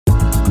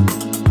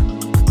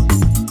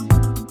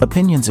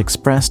Opinions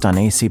expressed on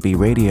ACB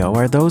Radio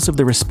are those of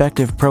the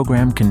respective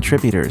program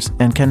contributors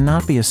and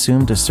cannot be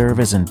assumed to serve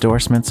as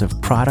endorsements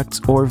of products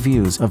or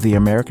views of the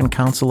American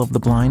Council of the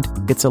Blind,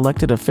 its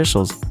elected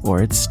officials,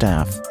 or its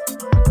staff.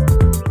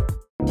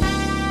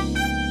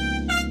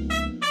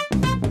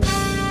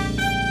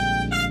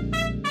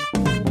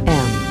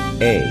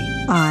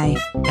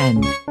 M-A-I-N-M-E-N-U.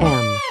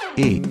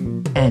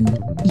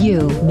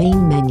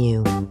 Main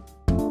menu.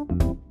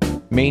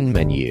 Main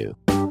menu.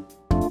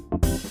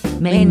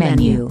 Main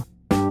menu.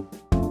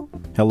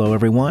 Hello,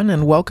 everyone,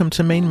 and welcome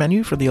to Main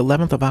Menu for the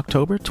 11th of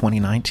October,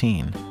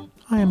 2019.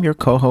 I am your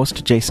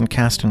co-host, Jason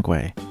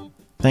Castonguay.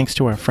 Thanks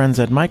to our friends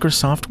at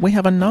Microsoft, we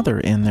have another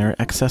in their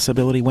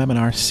accessibility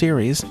webinar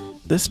series,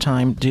 this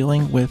time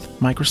dealing with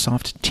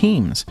Microsoft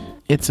Teams.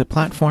 It's a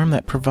platform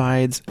that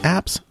provides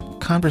apps,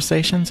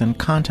 conversations, and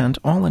content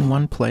all in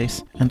one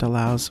place and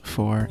allows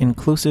for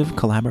inclusive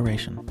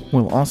collaboration.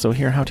 We'll also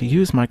hear how to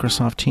use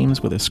Microsoft Teams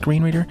with a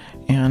screen reader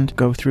and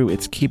go through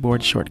its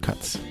keyboard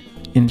shortcuts.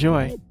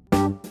 Enjoy!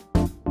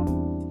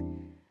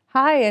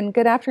 Hi, and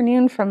good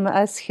afternoon from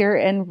us here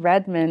in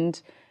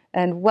Redmond,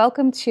 and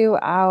welcome to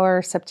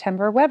our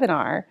September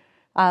webinar.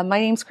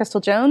 My name's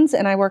Crystal Jones,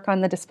 and I work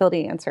on the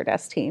Disability Answer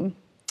Desk team.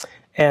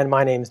 And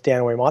my name's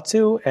Dan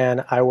Uematsu,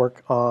 and I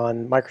work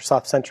on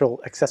Microsoft Central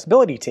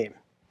Accessibility team.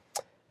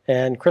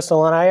 And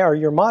Crystal and I are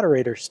your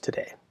moderators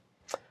today.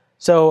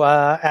 So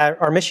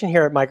our mission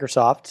here at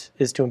Microsoft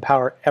is to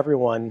empower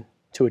everyone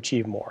to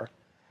achieve more.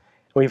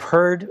 We've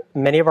heard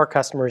many of our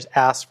customers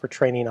ask for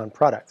training on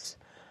products.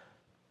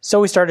 So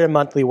we started a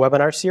monthly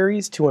webinar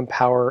series to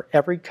empower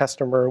every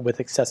customer with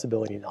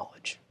accessibility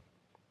knowledge.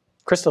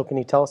 Crystal, can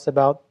you tell us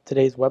about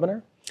today's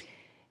webinar?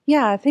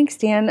 Yeah, thanks,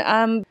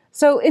 Dan.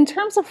 So in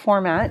terms of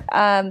format,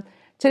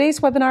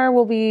 today's webinar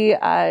will be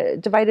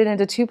divided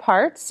into two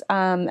parts.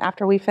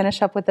 After we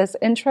finish up with this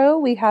intro,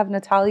 we have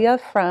Natalia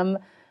from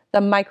the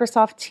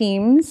Microsoft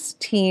Teams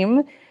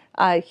team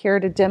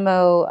here to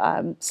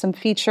demo some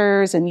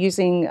features and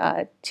using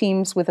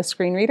Teams with a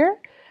screen reader.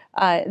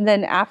 And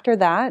then after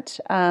that,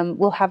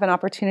 we'll have an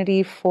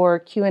opportunity for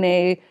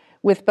Q&A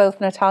with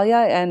both Natalia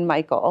and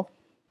Michael.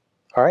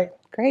 All right.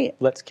 Great.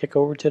 Let's kick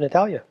over to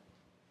Natalia.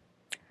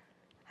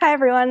 Hi,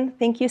 everyone.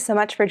 Thank you so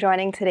much for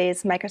joining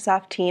today's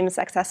Microsoft Teams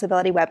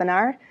Accessibility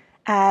webinar.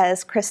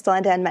 As Crystal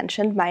and Dan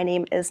mentioned, my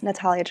name is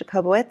Natalia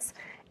Jakobowicz,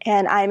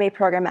 and I'm a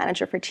program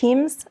manager for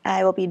Teams.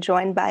 I will be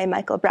joined by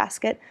Michael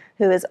Braskett,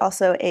 who is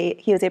also a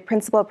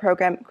principal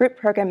group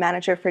program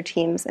manager for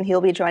Teams, and he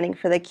will be joining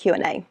for the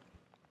Q&A.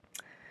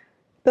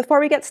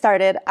 Before we get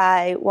started,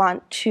 I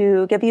want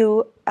to give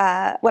you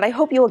what I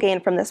hope you will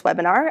gain from this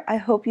webinar. I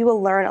hope you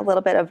will learn a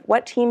little bit of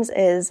what Teams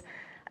is,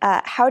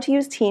 how to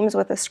use Teams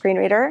with a screen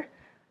reader,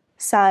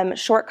 some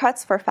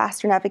shortcuts for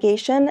faster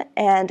navigation,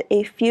 and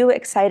a few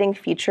exciting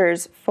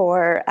features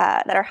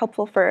that are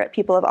helpful for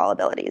people of all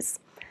abilities.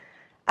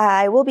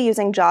 I will be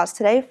using JAWS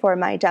today for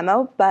my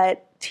demo,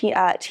 but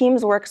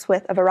Teams works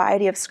with a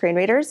variety of screen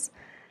readers,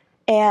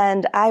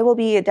 and I will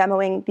be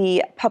demoing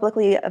the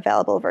publicly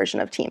available version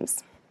of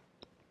Teams.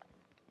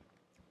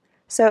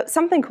 So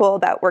something cool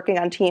about working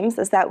on Teams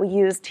is that we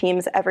use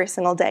Teams every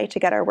single day to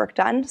get our work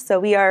done. So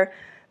we are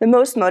the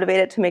most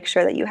motivated to make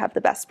sure that you have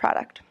the best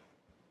product.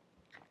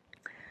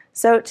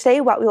 So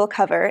today what we will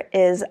cover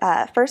is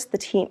first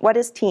what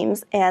is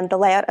Teams and the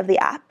layout of the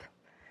app.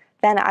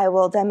 Then I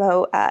will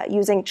demo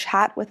using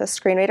chat with a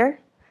screen reader.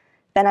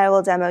 Then I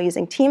will demo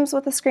using Teams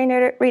with a screen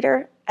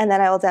reader. And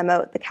then I will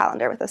demo the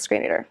calendar with a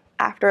screen reader.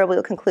 After, we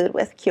will conclude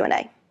with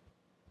Q&A.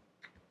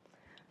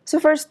 So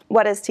first,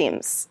 what is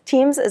Teams?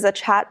 Teams is a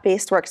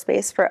chat-based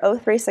workspace for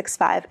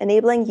O365,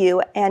 enabling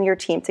you and your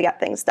team to get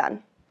things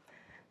done.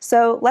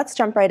 So let's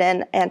jump right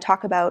in and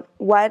talk about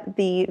what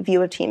the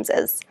view of Teams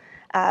is.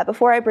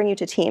 Before I bring you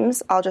to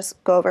Teams, I'll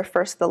just go over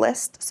first the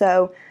list.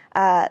 So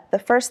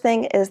the first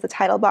thing is the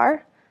title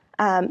bar.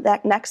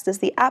 That next is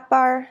the app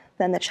bar,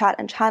 then the chat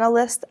and channel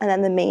list, and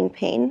then the main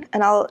pane.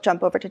 And I'll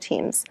jump over to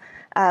Teams.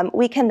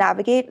 We can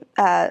navigate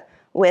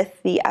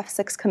with the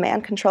F6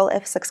 command, Control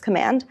F6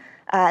 command,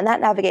 and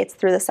that navigates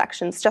through the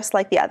sections just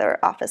like the other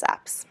Office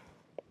apps.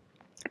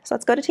 So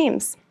let's go to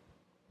Teams.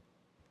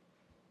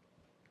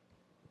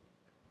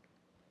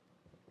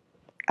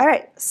 All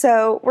right,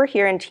 so we're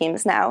here in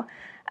Teams now.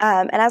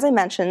 And as I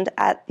mentioned,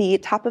 at the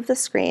top of the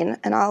screen,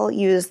 and I'll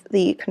use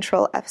the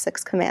Control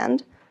F6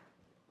 command,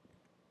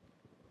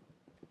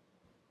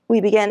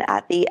 we begin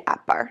at the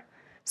app bar.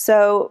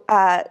 So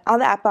on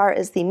the app bar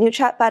is the New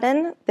Chat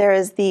button, there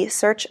is the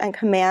Search and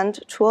Command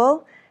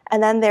tool,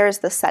 and then there's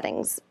the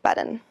Settings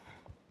button.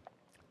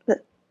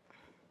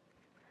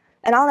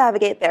 And I'll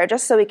navigate there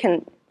just so we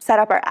can set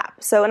up our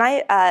app. So when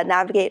I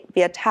navigate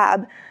via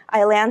tab,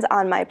 I land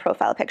on my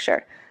profile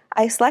picture.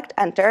 I select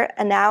Enter,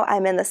 and now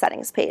I'm in the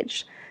Settings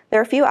page. There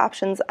are a few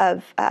options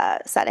of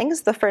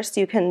settings. The first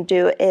you can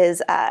do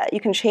is you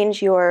can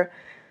change your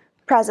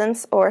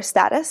presence or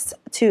status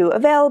to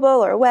available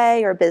or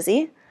away or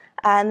busy.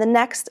 And the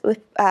next,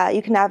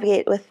 you can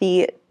navigate with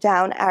the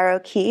down arrow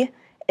key,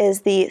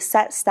 is the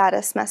Set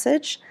Status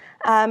message.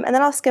 And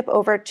then I'll skip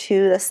over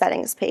to the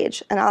settings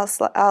page, and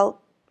I'll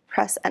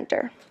press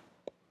enter.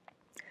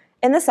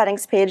 In the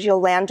settings page, you'll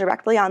land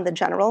directly on the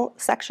general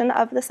section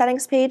of the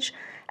settings page,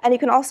 and you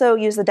can also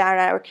use the down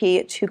arrow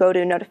key to go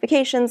to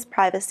notifications,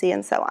 privacy,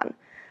 and so on.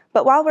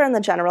 But while we're in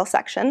the general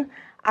section,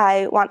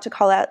 I want to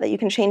call out that you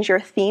can change your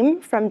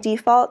theme from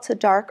default to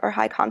dark or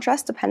high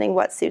contrast, depending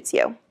what suits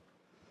you.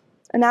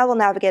 And now we'll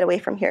navigate away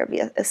from here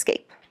via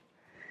escape.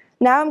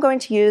 Now I'm going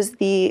to use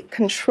the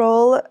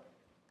Control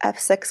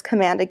F6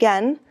 command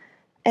again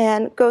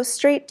and go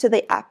straight to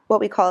the app, what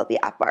we call the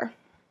app bar.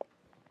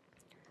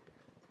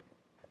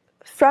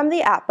 From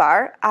the app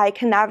bar, I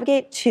can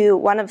navigate to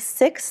one of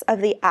 6 of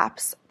the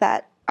apps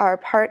that are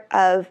part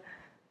of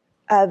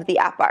the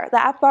app bar. The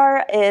app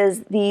bar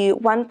is the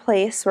one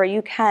place where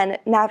you can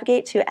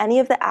navigate to any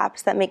of the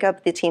apps that make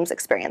up the Teams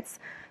experience.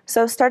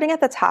 So starting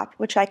at the top,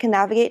 which I can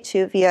navigate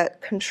to via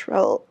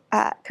Control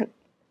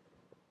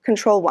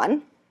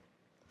 1,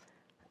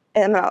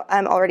 and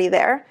I'm already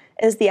there,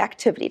 is the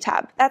Activity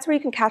tab. That's where you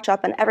can catch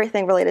up on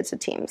everything related to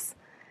Teams.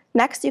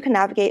 Next, you can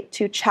navigate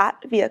to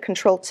Chat via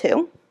Control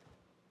 2,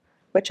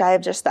 which I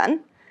have just done.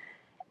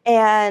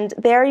 And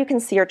there you can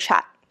see your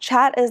chat.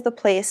 Chat is the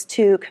place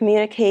to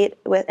communicate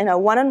with in a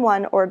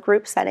one-on-one or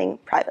group setting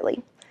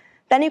privately.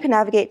 Then you can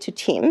navigate to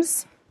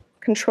Teams,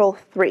 Control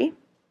 3.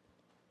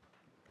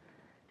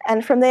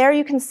 And from there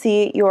you can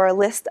see your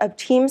list of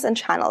teams and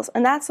channels.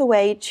 And that's a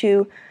way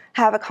to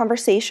have a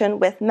conversation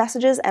with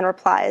messages and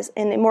replies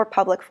in a more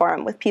public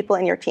forum with people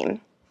in your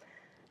team.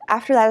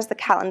 After that is the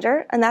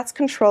calendar, and that's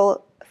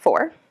Control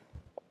 4.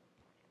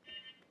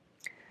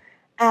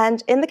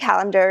 And in the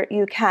calendar,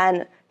 you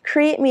can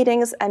create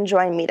meetings and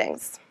join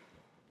meetings.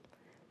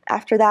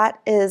 After that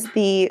is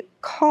the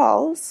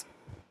calls.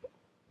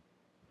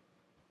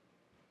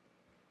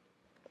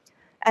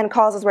 And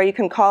calls is where you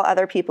can call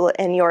other people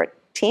in your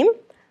team.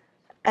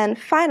 And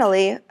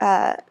finally,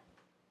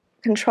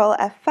 Control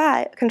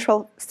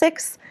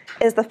 6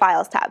 is the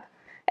Files tab.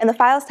 In the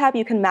Files tab,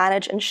 you can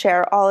manage and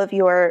share all of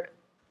your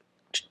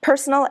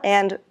personal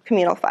and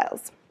communal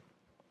files.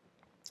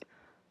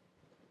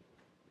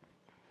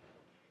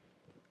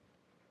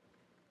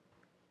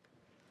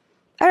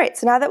 All right,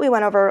 so now that we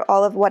went over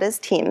all of what is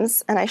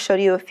Teams, and I showed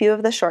you a few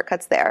of the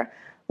shortcuts there,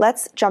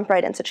 let's jump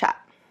right into chat.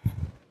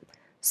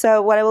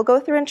 So what I will go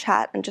through in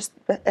chat, and just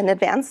in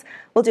advance,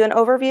 we'll do an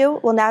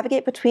overview, we'll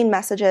navigate between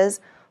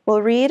messages,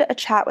 we'll read a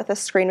chat with a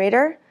screen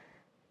reader,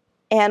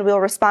 and we'll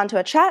respond to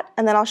a chat,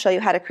 and then I'll show you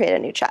how to create a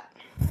new chat.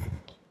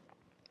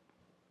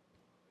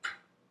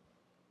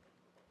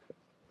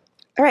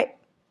 All right,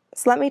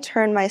 so let me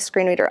turn my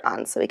screen reader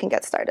on so we can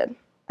get started.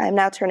 I'm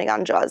now turning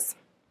on JAWS.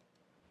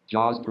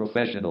 JAWS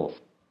Professional.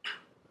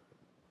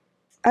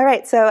 All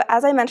right, so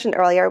as I mentioned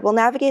earlier, we'll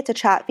navigate to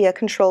chat via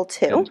Control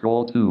 2.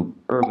 Control 2.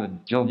 Irvin,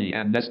 Joni,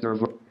 and Nestor.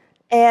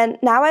 And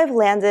now I've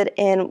landed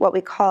in what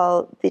we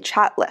call the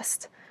chat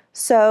list.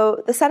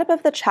 So the setup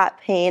of the chat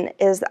pane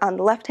is on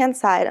the left-hand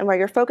side, and where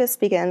your focus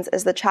begins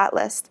is the chat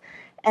list.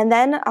 And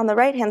then on the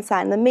right-hand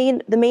side,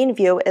 the main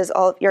view is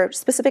all of your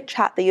specific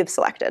chat that you've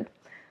selected.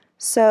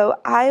 So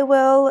I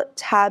will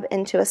tab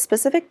into a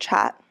specific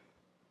chat.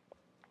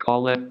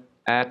 Call it.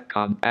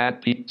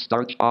 Add P,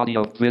 start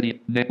audio, video,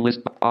 list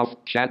off,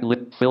 chat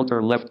list,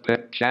 filter left,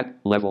 pick, chat,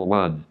 level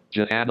 1,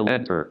 Johanna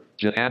enter,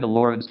 Johanna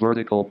Lawrence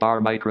vertical bar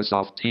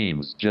Microsoft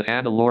Teams,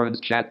 Johanna Lawrence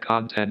chat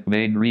content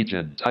main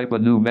region, type a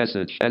new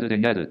message,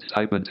 editing edit,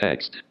 type in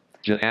text,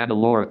 Johanna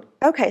Lawrence.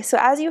 Okay, so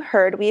as you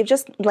heard, we've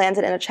just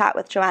landed in a chat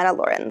with Johanna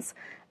Lawrence.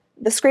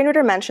 The screen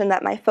reader mentioned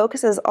that my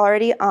focus is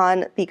already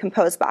on the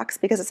compose box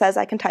because it says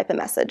I can type a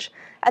message.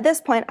 At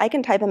this point, I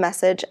can type a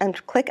message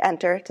and click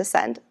enter to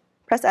send.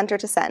 Press enter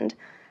to send.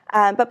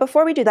 But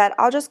before we do that,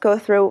 I'll just go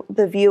through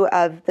the view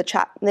of the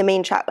chat, the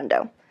main chat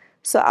window.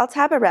 So I'll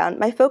tab around.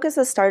 My focus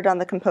is started on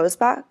the compose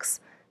box,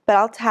 but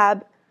I'll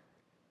tab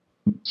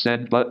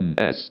send button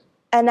S.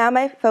 And now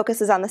my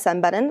focus is on the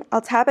send button.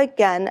 I'll tab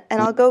again, and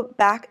I'll go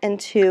back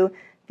into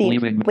the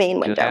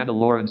main window. Johanna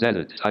Lawrence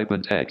edit, type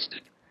in text.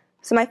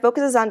 So my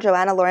focus is on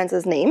Johanna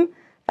Lawrence's name.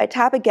 If I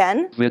tap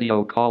again,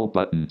 video call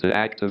button to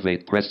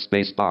activate, press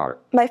space bar.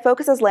 My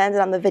focus has landed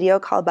on the video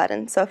call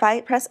button. So if I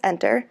press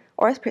enter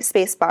or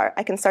space bar,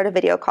 I can start a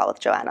video call with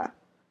Johanna.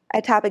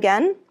 I tap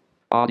again.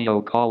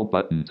 Audio call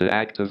button to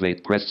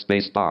activate, press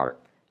space bar.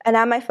 And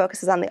now my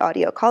focus is on the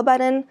audio call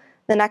button.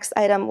 The next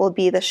item will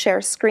be the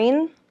share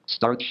screen.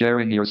 Start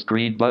sharing your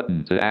screen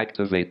button to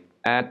activate.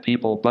 Add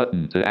people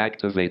button to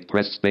activate,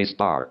 press space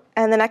bar.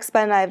 And the next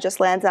button I've just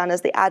landed on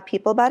is the add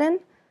people button.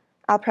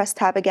 I'll press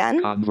tab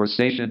again.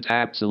 Conversation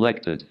tab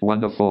selected,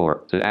 1 of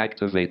 4. To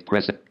activate,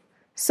 press it.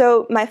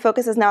 So my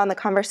focus is now on the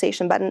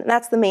conversation button.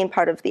 That's the main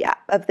part of the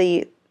app, of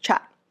the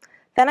chat.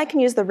 Then I can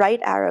use the right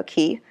arrow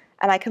key,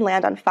 and I can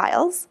land on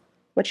Files,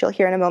 which you'll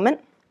hear in a moment.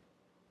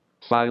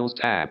 Files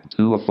tab,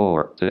 2 of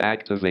 4. To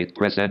activate,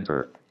 press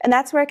enter. And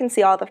that's where I can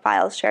see all the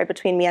files shared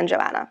between me and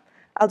Johanna.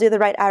 I'll do the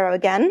right arrow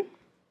again.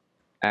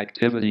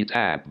 Activity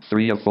tab,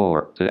 3 of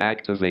 4. To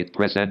activate,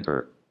 press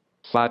enter.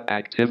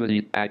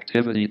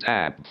 Activity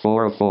tab,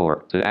 4 of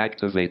 4. To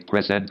activate,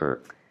 press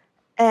enter.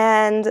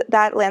 And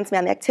that lands me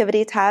on the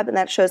Activity tab, and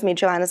that shows me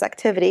Joanna's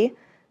activity.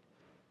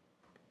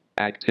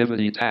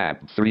 Activity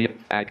tab 3.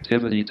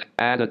 Activity.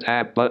 Add a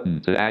tab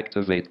button to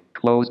activate.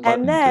 Close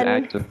button And then, to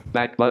activate.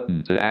 Back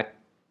button to act.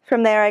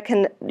 from there, I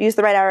can use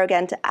the right arrow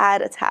again to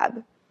add a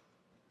tab.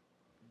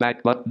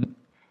 Back button.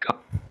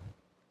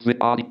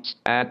 Audience.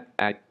 Add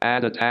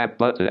a tab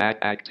button.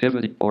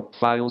 Activity or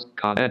files.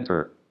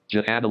 Enter.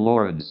 Joanna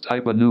Lawrence.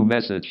 Type a new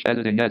message.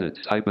 Editing. Edit.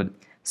 Type in.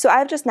 So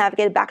I've just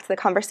navigated back to the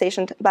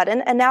conversation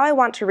button, and now I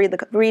want to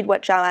read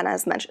what Joanna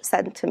has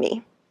said to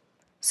me.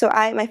 So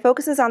my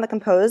focus is on the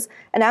compose,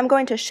 and I'm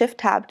going to shift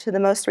tab to the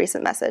most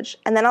recent message,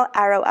 and then I'll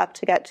arrow up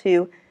to get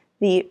to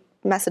the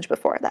message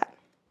before that.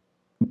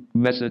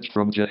 Message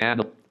from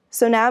Joanna.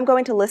 So now I'm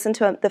going to listen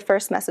to the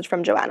first message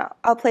from Joanna.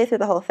 I'll play through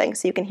the whole thing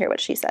so you can hear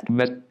what she said.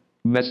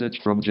 Message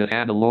from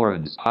Joanna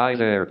Lawrence. Hi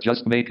there,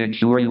 just making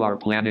sure you are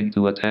planning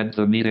to attend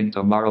the meeting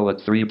tomorrow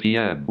at 3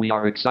 p.m. We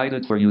are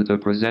excited for you to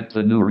present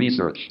the new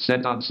research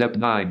sent on Sept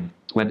 9,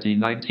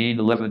 2019,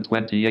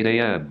 11:28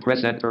 a.m.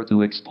 Press enter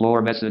to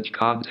explore message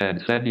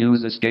content, then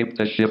use escape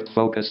to shift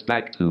focus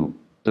back to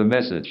the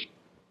message.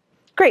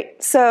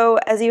 Great. So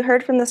as you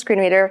heard from the screen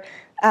reader,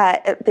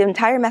 the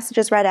entire message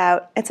is read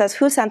out. It says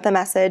who sent the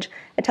message.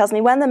 It tells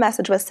me when the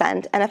message was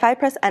sent. And if I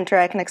press enter,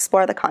 I can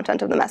explore the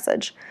content of the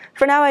message.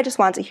 For now, I just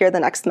want to hear the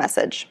next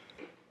message.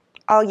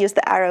 I'll use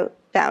the arrow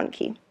down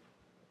key.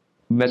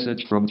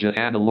 Message from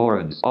Joanna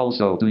Lawrence.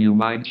 Also, do you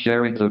mind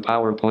sharing the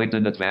PowerPoint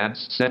in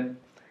advance? Sent.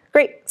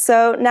 Great.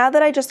 So now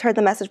that I just heard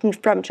the message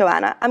from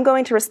Joanna, I'm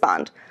going to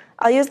respond.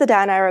 I'll use the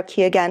down arrow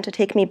key again to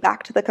take me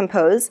back to the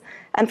compose.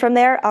 And from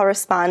there, I'll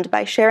respond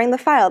by sharing the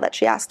file that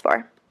she asked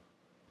for.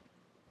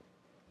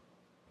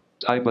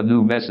 Type a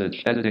new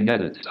message. Editing.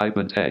 Edit. Type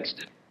in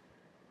text.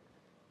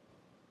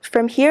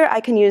 From here, I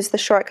can use the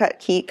shortcut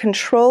key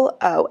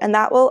Control-O, and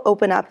that will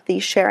open up the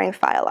sharing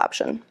file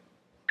option.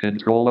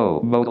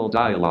 Control-O. Modal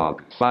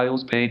dialog.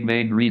 Files pane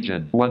main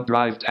region.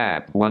 OneDrive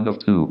tab. 1 of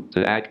 2.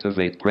 To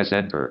activate, press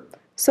enter.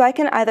 So I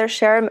can either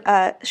share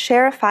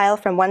a file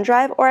from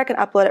OneDrive, or I can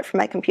upload it from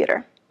my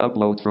computer.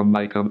 Upload from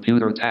my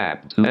computer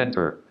tab. To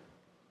enter.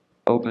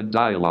 Open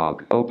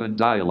dialog. Open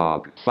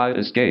dialog. File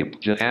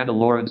escape. Joanna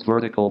Lawrence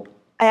vertical.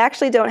 I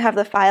actually don't have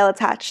the file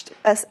attached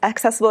as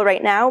accessible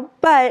right now,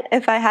 but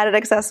if I had it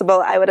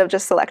accessible, I would have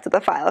just selected the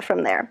file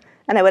from there,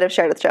 and I would have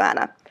shared with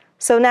Joanna.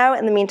 So now,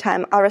 in the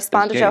meantime, I'll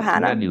respond escape to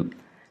Joanna, menu.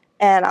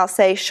 and I'll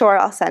say, sure,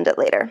 I'll send it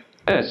later.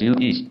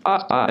 SUE.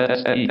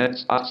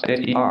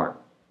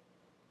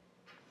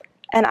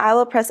 And I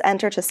will press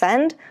enter to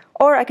send,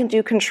 or I can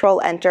do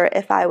Control Enter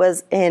if I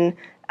was in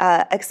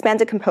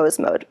expanded compose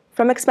mode.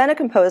 From expanded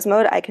compose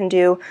mode, I can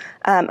do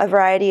a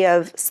variety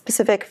of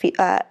specific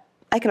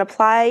I can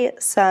apply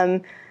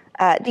some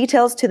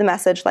details to the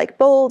message like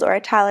bold or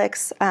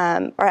italics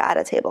or add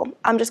a table.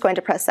 I'm just going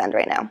to press send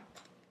right now.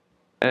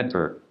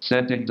 Enter.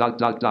 Sending ...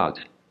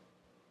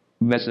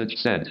 Message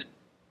sent.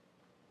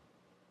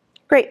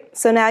 Great.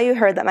 So now you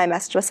heard that my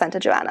message was sent to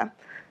Joanna.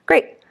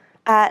 Great.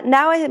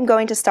 Now I am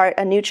going to start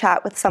a new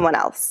chat with someone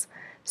else.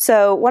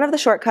 So one of the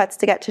shortcuts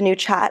to get to new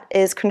chat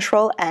is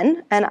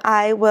Control-N, and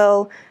I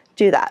will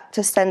do that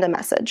to send a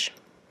message.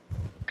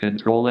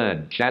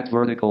 Control-N. Chat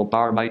vertical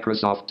bar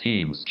Microsoft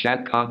Teams.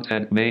 Chat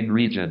content main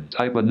region.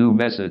 Type a new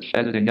message.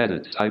 Editing.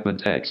 Edit. Type in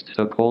text.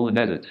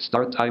 Edit.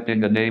 Start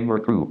typing a name or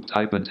group.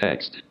 Type in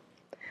text.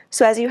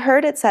 So as you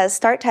heard, it says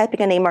start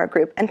typing a name or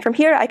group. And from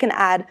here, I can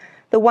add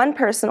the one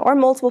person or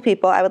multiple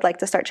people I would like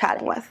to start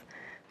chatting with.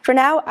 For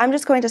now, I'm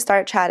just going to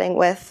start chatting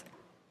with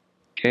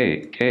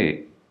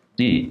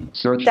D.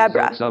 Search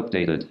Deborah. results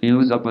updated.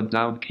 Use up and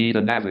down key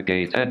to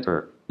navigate.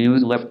 Enter.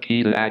 Use left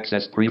key to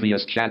access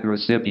previous chat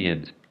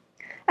recipient.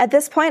 At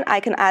this point,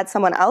 I can add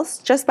someone else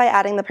just by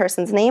adding the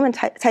person's name and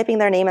typing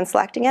their name and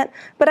selecting it,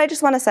 but I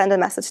just want to send a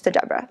message to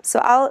Deborah.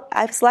 So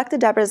I've selected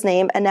Deborah's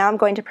name, and now I'm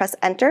going to press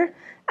enter,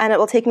 and it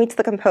will take me to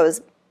the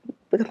compose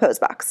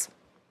box.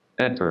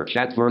 Enter.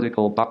 Chat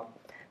vertical box.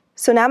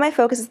 So now my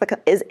focus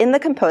is in the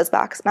compose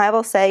box, and I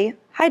will say,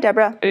 hi,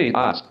 Deborah. A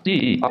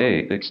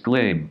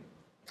exclaim.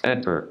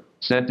 Enter.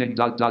 Sending ...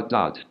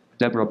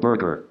 Deborah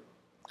Berger.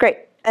 Great.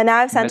 And now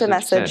I've sent a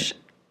Message message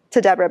sent.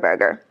 to Deborah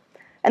Berger.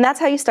 And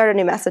that's how you start a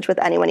new message with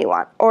anyone you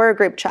want, or a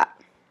group chat.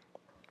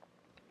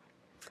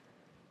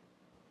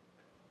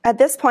 At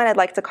this point, I'd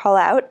like to call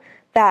out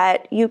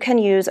that you can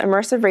use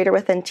Immersive Reader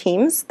within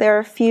Teams. There are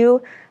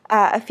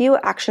a few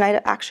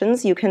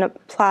actions you can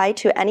apply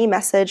to any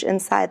message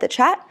inside the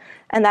chat,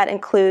 and that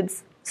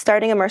includes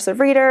starting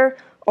Immersive Reader,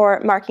 or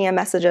marking a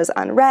message as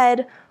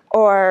unread,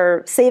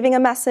 or saving a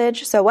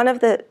message. So one of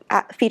the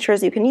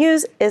features you can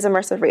use is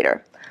Immersive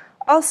Reader.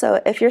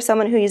 Also, if you're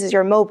someone who uses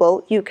your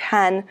mobile, you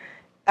can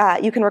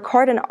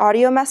record an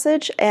audio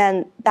message,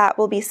 and that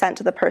will be sent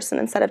to the person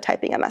instead of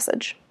typing a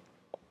message.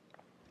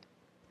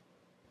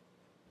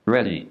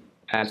 Ready.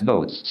 Has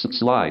notes.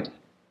 Slide.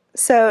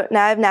 So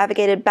now I've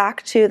navigated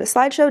back to the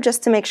slideshow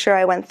just to make sure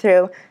I went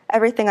through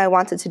everything I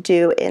wanted to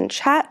do in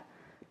chat.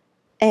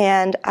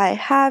 And I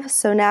have,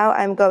 so now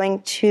I'm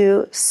going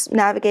to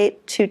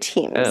navigate to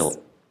Teams. L.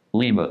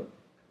 Lima.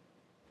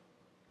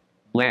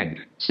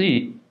 Lang.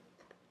 C.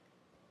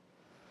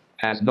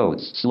 Has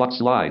notes.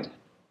 Slide.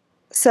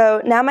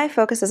 So now my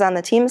focus is on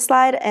the Teams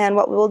slide, and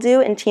what we'll do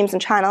in Teams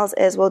and Channels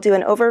is we'll do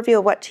an overview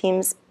of what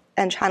Teams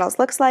and Channels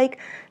looks like.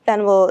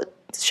 Then I'll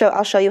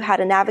show you how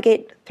to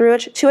navigate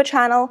to a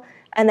channel,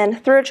 and then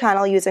through a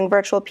channel using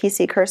virtual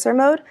PC cursor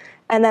mode,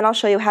 and then I'll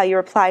show you how you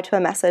reply to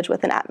a message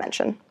with an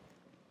 @mention.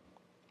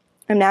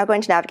 I'm now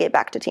going to navigate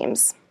back to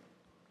Teams.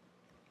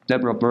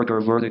 Deborah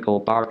Berger vertical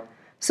bar.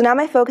 So now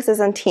my focus is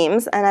on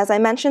Teams, and as I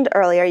mentioned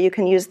earlier, you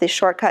can use the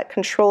shortcut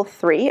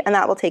Control-3, and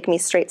that will take me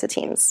straight to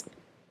Teams.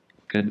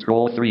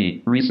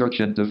 Control-3,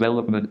 research and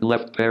development,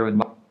 left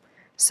parent.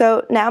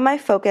 So now my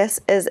focus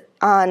is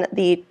on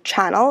the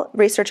channel,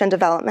 research and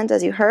development,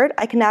 as you heard.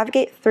 I can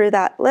navigate through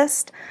that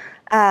list,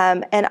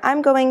 and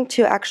I'm going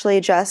to actually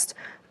just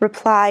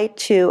reply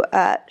to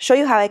show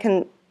you how I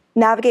can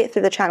navigate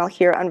through the channel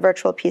here on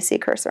virtual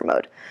PC cursor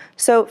mode.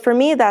 So for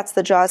me, that's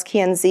the JAWS key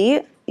and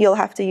Z. You'll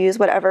have to use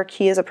whatever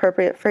key is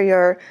appropriate for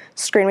your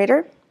screen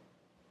reader.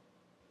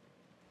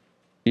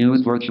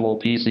 Use virtual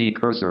PC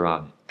cursor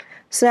on.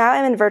 So now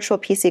I'm in virtual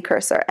PC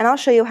cursor, and I'll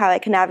show you how I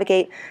can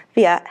navigate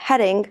via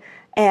heading,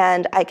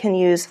 and I can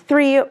use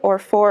 3 or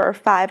 4 or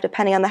 5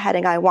 depending on the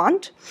heading I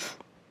want,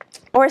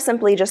 or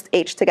simply just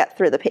H to get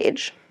through the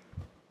page.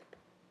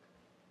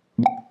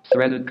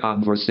 Threaded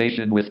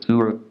conversation with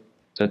tour.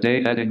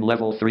 Today heading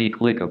level 3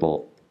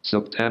 clickable.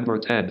 September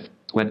 10th,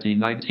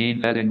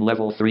 2019 heading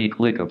level 3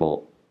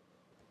 clickable.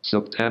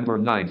 September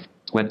 9th,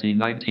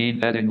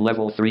 2019 heading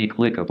level 3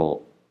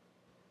 clickable.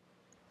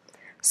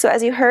 So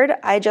as you heard,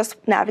 I just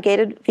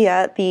navigated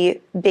via the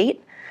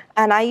date,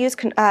 and I use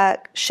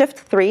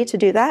Shift-3 to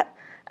do that.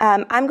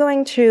 I'm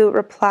going to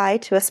reply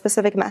to a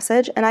specific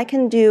message, and I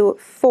can do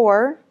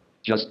 4.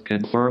 Just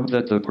confirm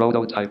that the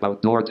prototype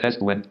outdoor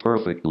test went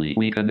perfectly.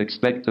 We can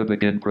expect to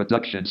begin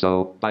production,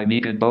 so by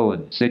Megan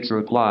Bowen, 6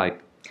 reply.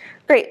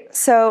 Great,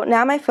 so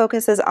now my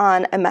focus is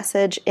on a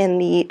message in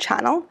the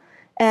channel,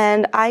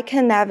 and I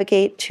can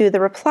navigate to the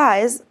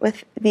replies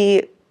with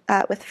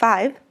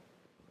 5.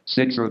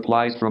 6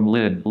 replies from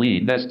Lynn, Lee,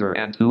 Nestor,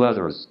 and 2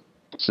 others.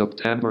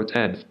 September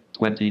 10th,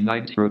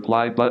 2019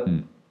 reply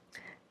button.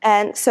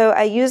 And so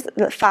I use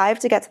the 5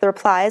 to get to the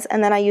replies,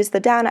 and then I use the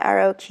down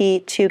arrow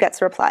key to get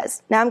to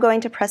replies. Now I'm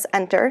going to press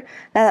enter,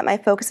 now that my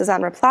focus is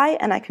on reply,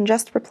 and I can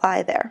just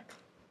reply there.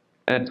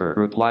 Enter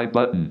reply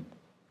button.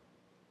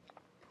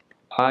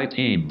 Hi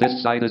team,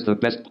 this site is the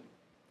best.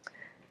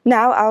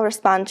 Now I'll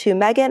respond to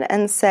Megan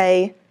and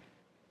say,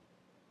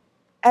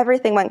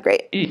 everything went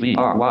great.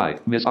 E-V-R-Y,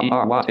 Miss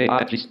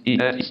E-R-Y-A-I-G-E-F-G-R.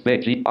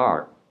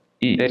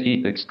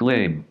 E-E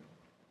exclaim.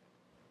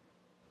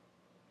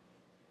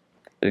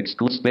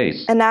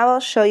 Space. And now I'll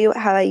show you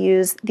how I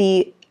use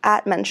the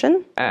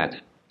 @mention.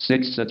 At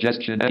 6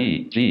 suggestion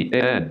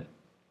E-G-A-N.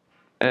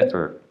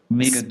 Enter.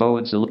 Megan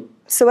Bowen.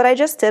 So what I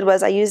just did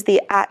was I used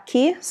the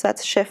 @key, so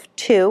that's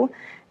Shift-2,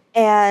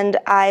 and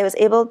I was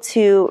able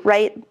to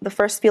write the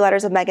first few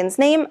letters of Megan's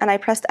name, and I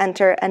pressed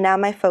enter, and now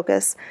my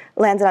focus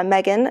landed on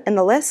Megan in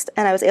the list,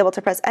 and I was able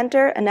to press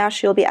enter, and now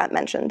she will be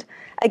 @mentioned.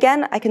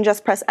 Again, I can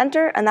just press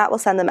enter, and that will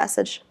send the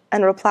message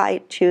and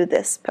reply to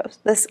this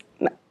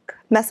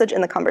message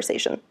in the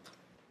conversation.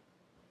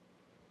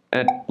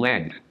 And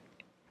blank.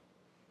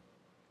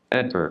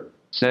 Enter.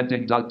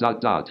 Sending ...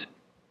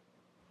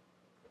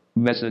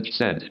 Message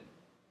sent.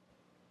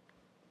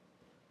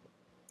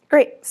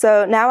 Great.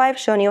 So now I've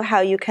shown you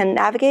how you can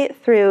navigate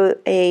through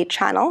a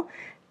channel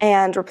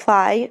and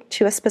reply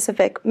to a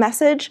specific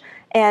message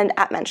and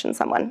 @mention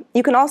someone.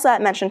 You can also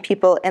 @mention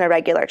people in a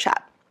regular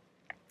chat.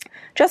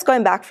 Just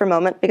going back for a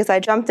moment, because I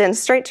jumped in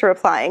straight to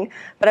replying,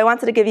 but I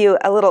wanted to give you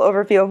a little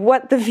overview of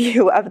what the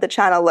view of the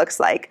channel looks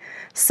like.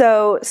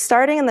 So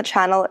starting in the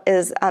channel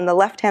is on the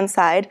left-hand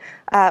side,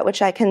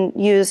 which I can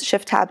use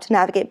Shift-Tab to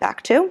navigate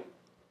back to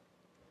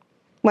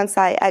once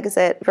I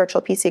exit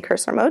virtual PC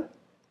cursor mode.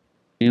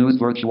 Use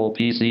virtual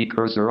PC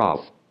cursor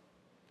off.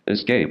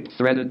 Escape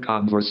threaded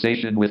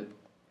conversation with.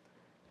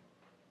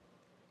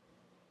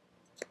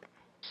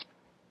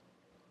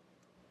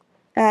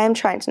 I'm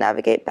trying to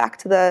navigate back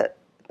to the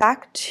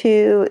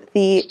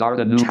Start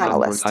a new channel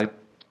list. Type.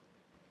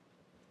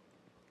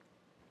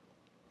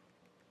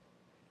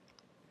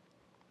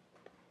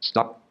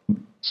 Stop.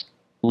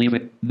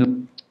 Leaving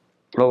new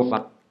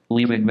profile.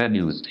 Leaving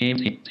menus.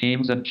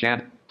 Teams and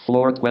chat.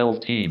 Floor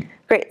 12 team.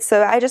 Great,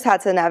 so I just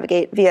had to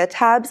navigate via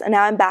tabs, and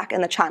now I'm back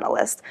in the channel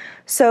list.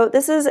 So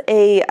this is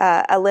a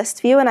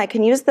list view, and I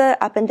can use the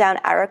up and down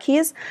arrow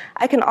keys.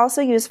 I can also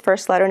use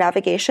first letter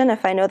navigation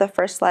if I know the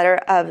first letter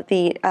of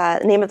the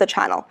name of the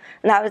channel.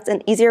 And that is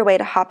an easier way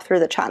to hop through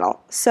the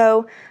channel.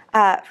 So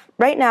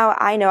right now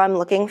I know I'm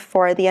looking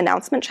for the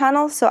announcement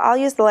channel, so I'll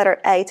use the letter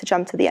A to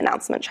jump to the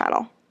announcement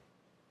channel.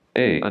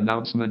 A,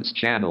 announcements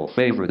channel,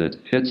 favorited.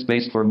 Hit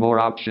space for more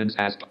options.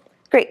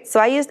 Great, so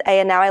I used A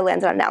and now I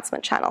landed on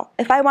announcement channel.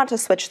 If I want to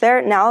switch there,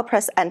 now I'll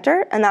press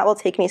enter and that will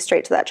take me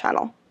straight to that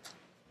channel.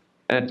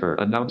 Enter,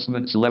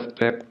 announcements left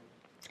pair.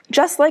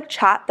 Just like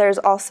chat, there's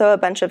also a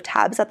bunch of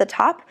tabs at the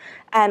top,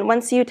 and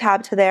once you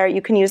tab to there,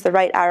 you can use the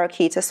right arrow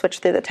key to switch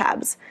through the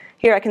tabs.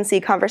 Here I can see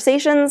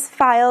conversations,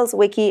 files,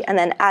 wiki, and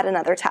then add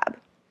another tab.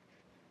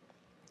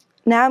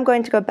 Now I'm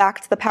going to go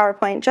back to the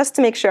PowerPoint just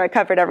to make sure I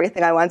covered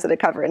everything I wanted to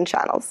cover in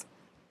channels.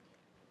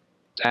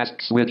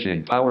 Task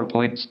switching.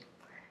 PowerPoint.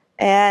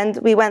 And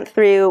we went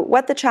through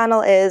what the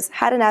channel is,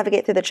 how to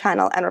navigate through the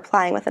channel, and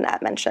replying with an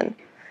at mention.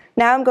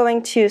 Now I'm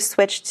going to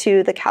switch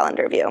to the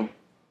calendar view.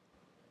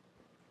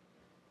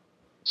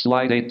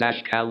 Slide 8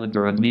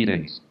 calendar and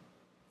meetings.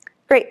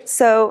 Great.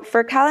 So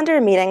for calendar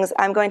and meetings,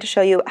 I'm going to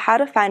show you how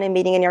to find a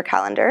meeting in your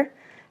calendar,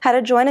 how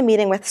to join a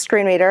meeting with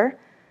ScreenReader.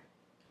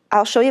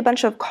 I'll show you a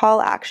bunch of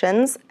call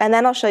actions, and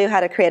then I'll show you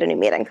how to create a new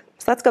meeting.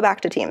 So let's go back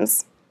to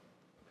Teams.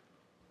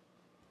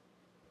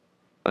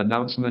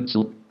 Announcements.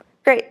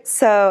 Great.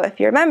 So if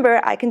you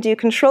remember, I can do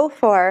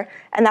Control-4,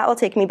 and that will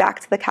take me back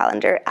to the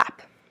calendar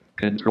app.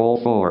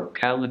 Control-4.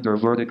 Calendar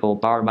vertical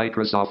bar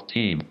Microsoft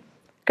Teams.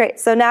 Great.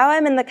 So now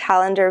I'm in the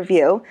calendar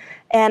view,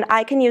 and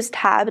I can use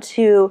Tab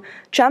to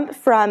jump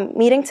from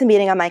meeting to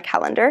meeting on my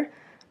calendar.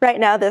 Right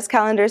now, this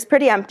calendar is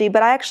pretty empty,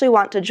 but I actually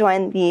want to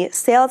join the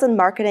Sales and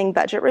Marketing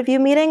Budget Review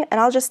meeting,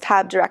 and I'll just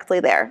tab directly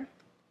there.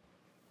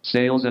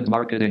 Sales and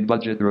Marketing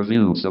Budget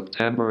Review,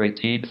 September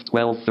 18th,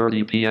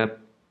 12:30 p.m.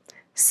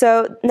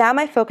 So now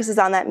my focus is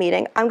on that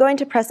meeting. I'm going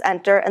to press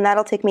Enter, and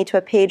that'll take me to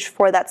a page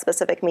for that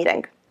specific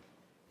meeting.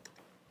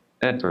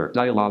 Enter.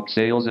 Dialog.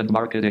 Sales and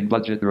Marketing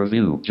Budget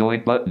Review.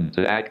 Join button.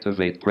 To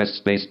activate, press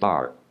space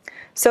bar.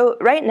 So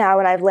right now,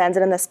 when I've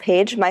landed on this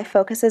page, my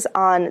focus is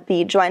on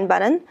the Join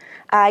button.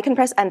 I can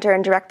press Enter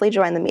and directly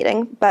join the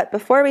meeting. But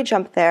before we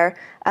jump there,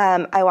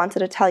 I wanted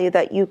to tell you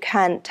that you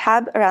can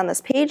tab around this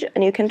page,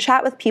 and you can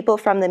chat with people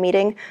from the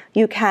meeting.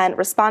 You can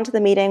respond to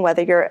the meeting,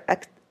 whether you're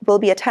will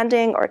be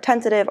attending or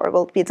tentative or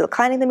will be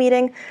declining the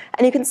meeting,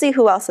 and you can see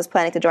who else is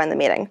planning to join the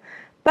meeting.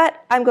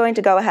 But I'm going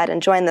to go ahead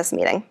and join this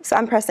meeting, so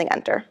I'm pressing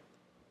Enter.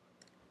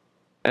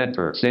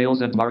 Enter.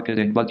 Sales and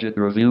Marketing Budget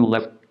Review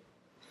left.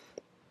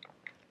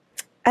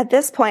 At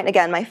this point,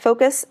 again, my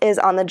focus is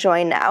on the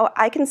Join Now.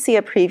 I can see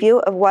a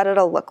preview of what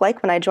it'll look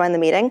like when I join the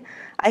meeting.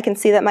 I can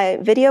see that my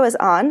video is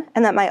on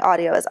and that my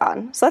audio is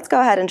on. So let's go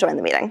ahead and join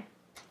the meeting.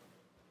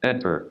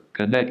 Enter.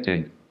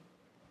 Connecting.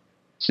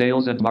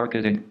 Sales and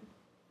Marketing.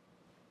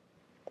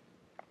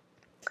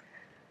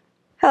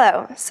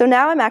 Hello. So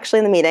now I'm actually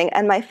in the meeting,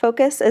 and my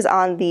focus is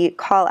on the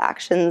Call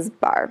Actions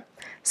bar.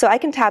 So I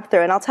can tab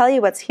through, and I'll tell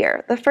you what's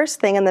here. The first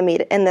thing in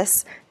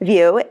this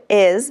view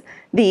is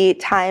the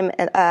time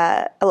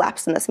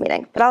elapsed in this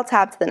meeting, but I'll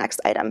tab to the next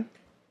item.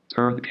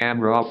 Turn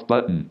camera off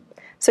button.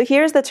 So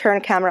here's the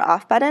Turn Camera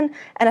Off button,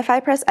 and if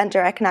I press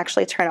Enter, I can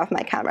actually turn off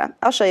my camera.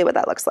 I'll show you what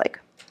that looks like.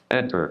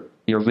 Enter.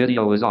 Your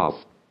video is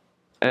off.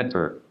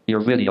 Enter. Your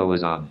video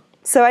is on.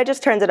 So I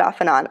just turned it off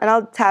and on, and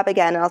I'll tab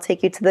again, and I'll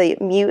take you to the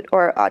Mute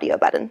or Audio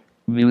button.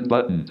 Mute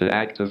button. To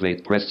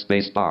activate, press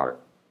space bar.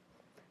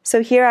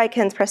 So here I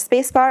can press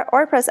spacebar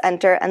or press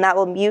Enter, and that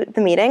will mute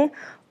the meeting,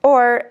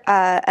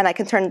 and I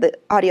can turn the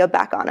audio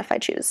back on if I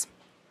choose.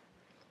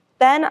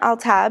 Then I'll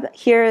tab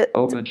here.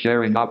 Open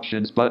sharing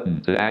options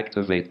button. To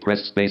activate,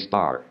 press space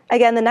bar.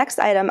 Again, the next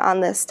item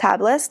on this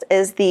tab list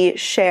is the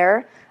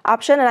Share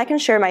option, and I can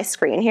share my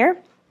screen here.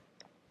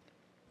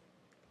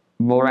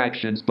 More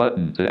actions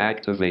button. To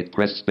activate,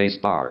 press space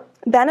bar.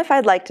 Then if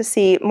I'd like to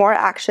see more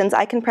actions,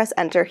 I can press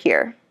Enter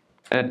here.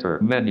 Enter.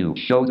 Menu.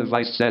 Show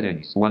device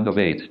settings. 1 of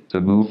 8.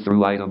 To move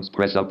through items,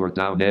 press up or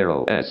down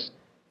arrow S.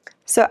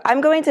 So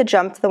I'm going to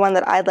jump to the one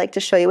that I'd like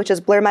to show you, which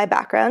is Blur My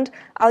Background.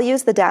 I'll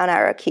use the down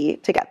arrow key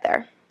to get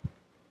there.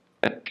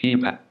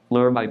 Keypad.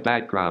 Blur My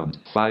Background.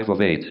 5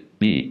 of 8.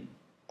 B.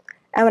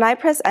 And when I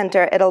press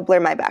Enter, it'll blur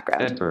my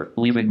background. Enter.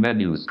 Leaving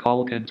menus.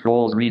 Call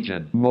controls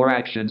region. More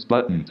actions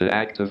button. To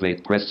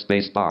activate, press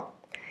space bar.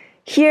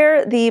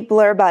 Here, the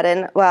blur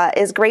button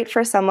is great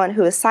for someone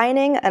who is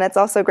signing, and it's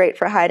also great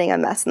for hiding a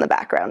mess in the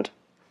background.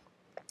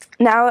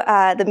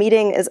 Now the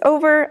meeting is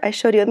over. I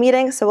showed you a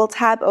meeting, so we'll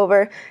tab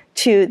over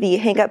to the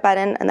hang up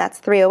button, and that's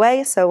 3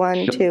 away. So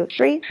 1, 2,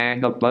 3.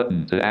 Hang up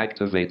button. To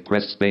activate,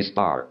 press space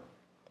bar.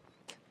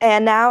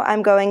 And now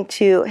I'm going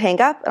to hang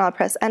up, and I'll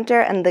press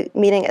Enter, and the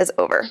meeting is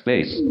over.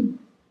 Space.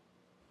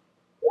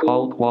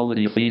 Call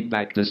quality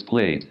feedback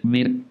displayed.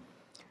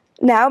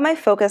 Now my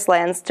focus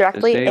lands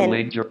directly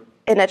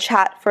in a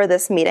chat for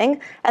this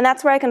meeting, and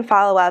that's where I can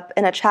follow up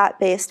in a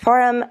chat-based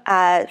forum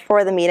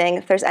for the meeting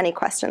if there's any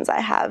questions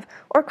I have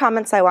or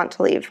comments I want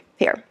to leave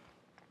here.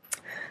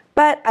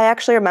 But I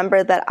actually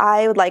remembered that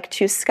I would like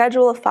to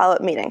schedule a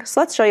follow-up meeting. So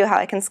let's show you how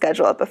I can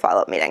schedule up a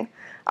follow-up meeting.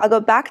 I'll go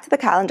back to the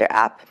calendar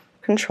app,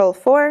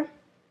 Control-4.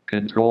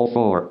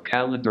 Control-4,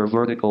 calendar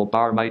vertical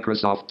bar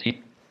Microsoft Teams.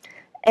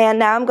 And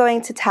now I'm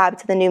going to tab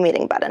to the new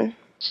meeting button.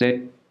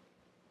 Set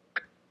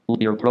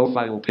your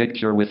profile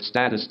picture with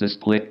status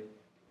display.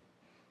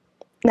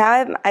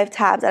 Now I've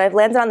tabbed and I've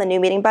landed on the new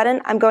meeting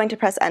button. I'm going to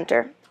press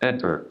Enter.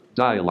 Enter.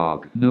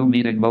 Dialog. New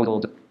meeting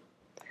modal.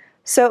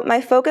 So my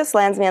focus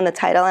lands me on the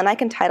title, and I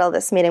can title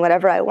this meeting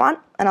whatever I want,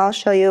 and I'll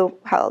show you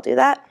how I'll do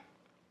that.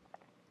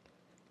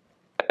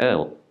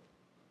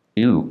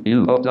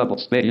 Double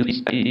space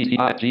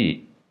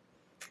E-E-I-G.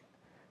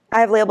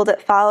 I've labeled it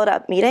Followed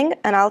Up Meeting,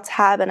 and I'll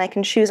tab and I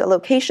can choose a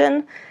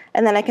location,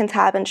 and then I can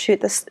tab and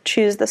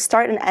choose the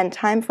start and end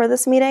time for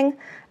this meeting.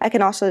 I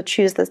can also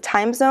choose the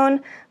time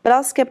zone, but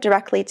I'll skip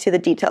directly to the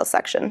details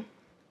section.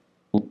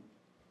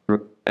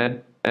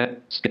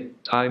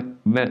 Skip time,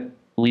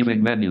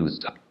 leaving menus.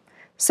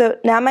 So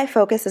now my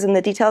focus is in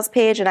the details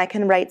page, and I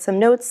can write some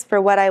notes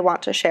for what I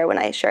want to share when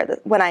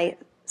I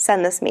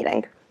send this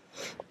meeting.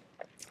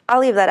 I'll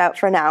leave that out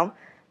for now.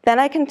 Then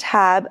I can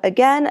tab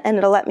again, and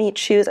it'll let me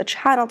choose a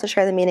channel to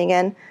share the meeting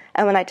in.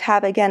 And when I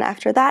tab again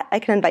after that, I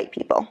can invite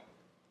people.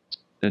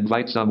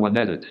 Invite someone,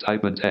 edit,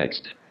 type in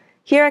text.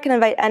 Here I can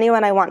invite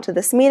anyone I want to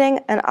this meeting,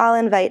 and I'll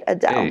invite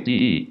Adele.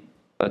 ADE,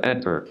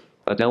 enter,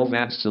 Adele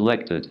Vance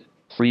selected,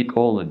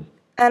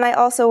 And I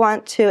also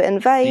want to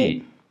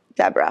invite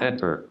Deborah.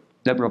 Enter,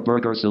 Deborah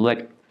Berger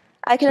select.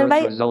 I can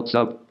invite results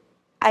up.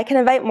 I can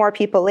invite more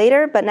people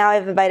later, but now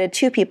I've invited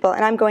 2 people,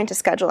 and I'm going to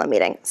schedule a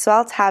meeting. So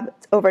I'll tab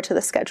over to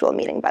the schedule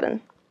meeting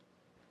button.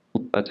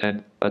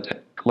 Attend,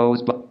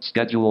 close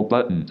schedule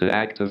button to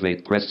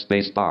activate, press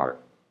space bar.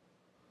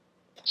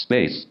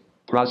 Space,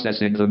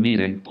 processing the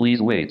meeting,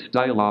 please wait,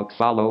 dialog,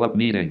 follow-up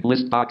meeting,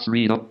 list box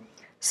read up.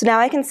 So now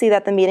I can see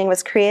that the meeting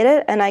was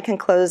created, and I can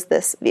close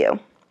this view.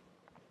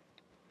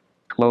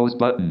 Close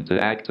button to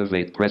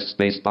activate, press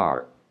space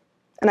bar.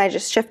 And I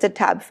just shifted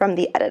tab from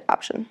the edit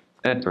option.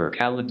 Enter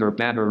calendar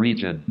banner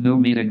region, new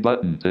meeting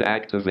button to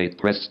activate,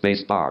 press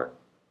space bar.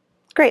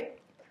 Great.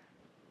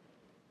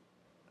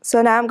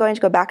 So now I'm going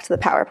to go back to the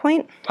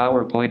PowerPoint.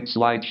 PowerPoint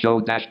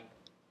slideshow dash.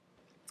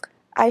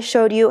 I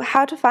showed you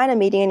how to find a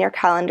meeting in your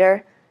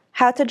calendar,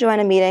 how to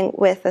join a meeting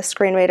with a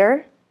screen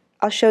reader.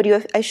 I showed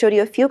you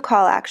a few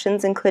call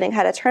actions, including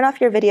how to turn off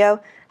your video,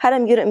 how to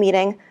mute a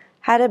meeting,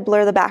 how to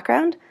blur the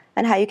background,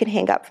 and how you can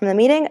hang up from the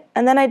meeting.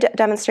 And then I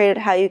demonstrated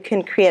how you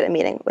can create a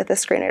meeting with the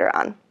screen reader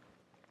on.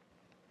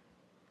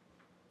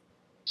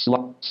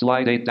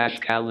 Slide 8 dash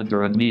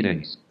calendar and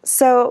meetings.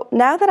 So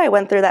now that I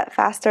went through that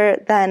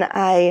faster than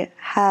I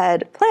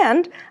had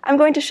planned, I'm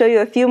going to show you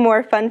a few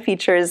more fun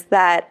features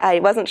that I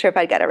wasn't sure if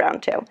I'd get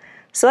around to.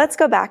 So let's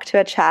go back to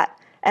a chat,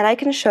 and I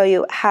can show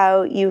you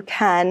how you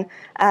can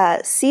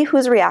see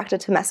who's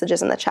reacted to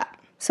messages in the chat.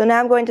 So now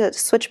I'm going to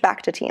switch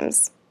back to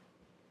Teams.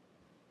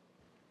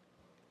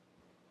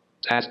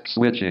 Task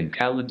switching,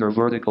 calendar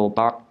vertical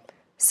bar.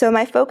 So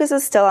my focus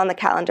is still on the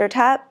calendar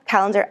tab,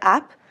 calendar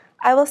app.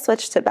 I will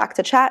switch back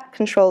to chat,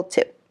 Control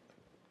 2.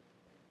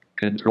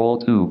 Control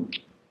 2.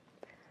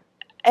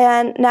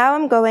 And now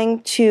I'm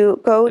going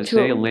to go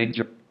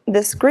to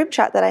this group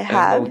chat that I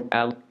have.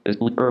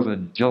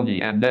 Irvin,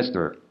 Joni, and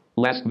Nestor.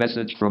 Last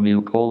message from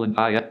you,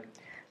 I.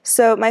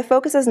 So my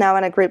focus is now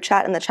on a group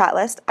chat in the chat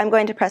list. I'm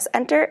going to press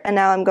enter, and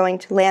now I'm going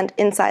to land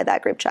inside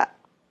that group chat.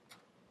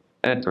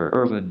 Enter,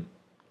 Irvin.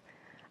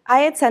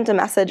 I had sent a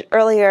message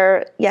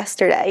earlier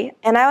yesterday,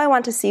 and now I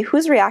want to see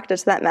who's reacted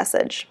to that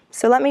message.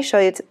 So let me show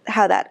you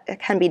how that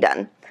can be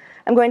done.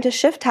 I'm going to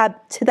shift tab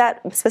to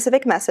that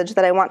specific message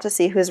that I want to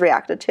see who has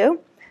reacted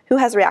to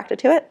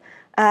it,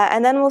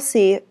 and then we'll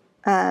see.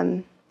 Add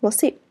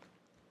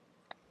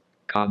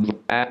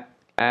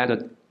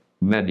a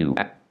menu.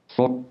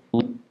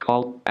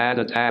 Call, add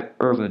a tab,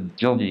 Irvin,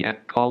 Joni,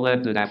 call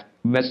ended after.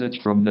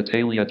 Message from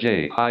Natalia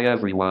J. Hi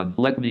everyone,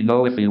 let me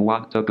know if you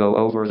want to go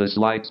over the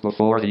slides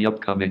before the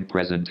upcoming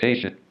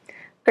presentation.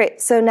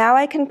 Great, so now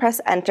I can press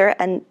enter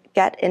and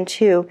get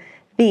into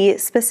the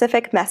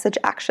specific message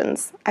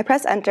actions. I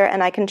press enter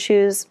and I can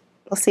choose,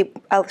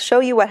 I'll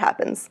show you what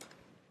happens.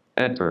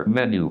 Enter,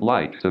 menu,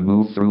 like, to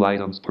move through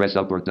items, press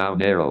up or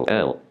down arrow,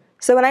 L.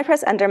 So when I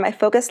press enter, my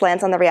focus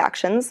lands on the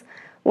reactions.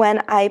 When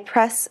I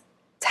press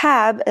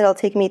tab, it'll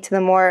take me to the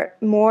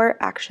more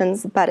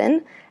actions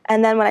button.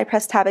 And then when I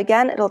press tab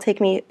again, it'll take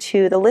me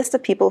to the list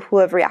of people who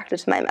have reacted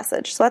to my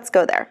message. So let's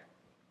go there.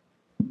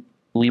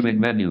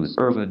 Leaving menus,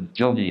 Irvin,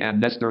 Joni, and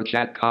Nestor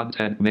chat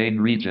content main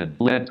region.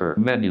 Enter,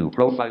 menu,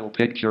 profile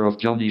picture of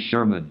Joni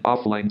Sherman.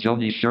 Offline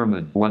Joni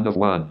Sherman, 1 of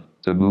 1.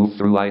 To move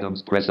through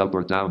items, press up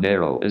or down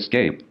arrow.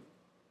 Escape.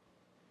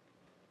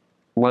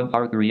 1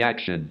 heart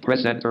reaction.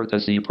 Press enter to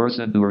see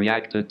person who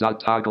reacted.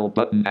 Toggle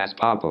button as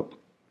pop-up.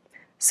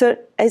 So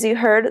as you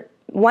heard,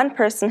 one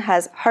person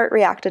has heart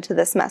reacted to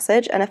this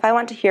message, and if I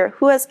want to hear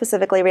who has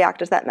specifically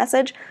reacted to that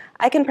message,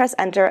 I can press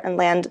enter and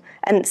land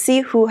and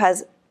see who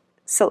has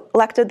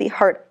selected the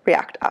heart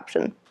react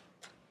option.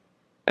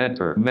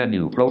 Enter,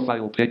 menu,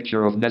 profile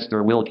picture of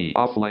Nestor Wilkie.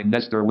 Offline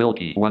Nestor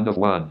Wilkie, 1 of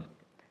 1.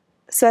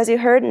 So as you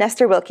heard,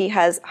 Nestor Wilkie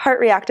has heart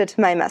reacted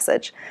to my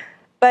message.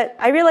 But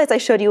I realized I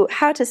showed you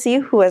how to see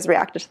who has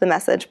reacted to the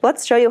message. But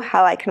let's show you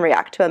how I can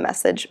react to a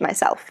message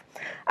myself.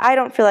 I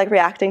don't feel like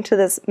reacting to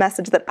this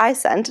message that I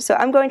sent, so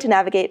I'm going to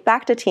navigate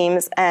back to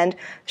Teams and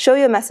show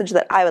you a message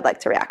that I would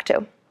like to react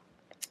to.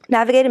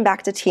 Navigating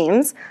back to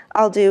Teams,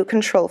 I'll do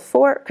Control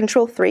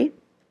 3.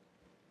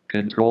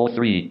 Control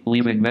 3,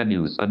 leaving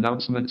menus,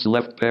 announcements,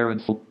 left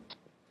parent,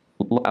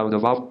 out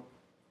of off.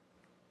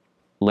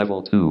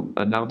 Level 2,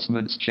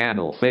 announcements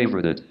channel,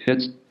 favorited,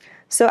 hits.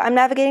 So I'm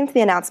navigating to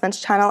the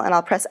announcements channel, and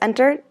I'll press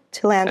enter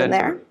to land in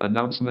there.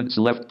 Announcements,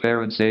 left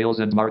parent, sales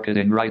and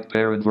marketing, right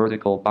parent,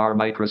 vertical bar,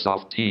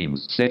 Microsoft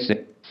Teams,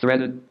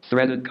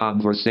 Threaded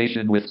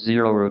conversation with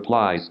 0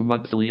 replies.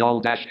 Monthly all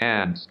dash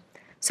hands.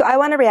 So I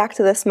want to react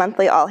to this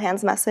monthly all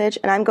hands message,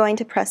 and I'm going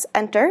to press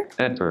enter.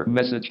 Enter.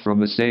 Message from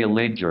Asaya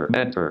Langer.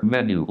 Enter.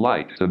 Menu.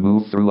 Like to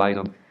move through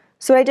item.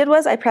 So what I did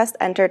was I pressed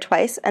enter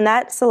twice, and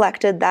that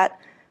selected that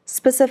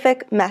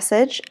specific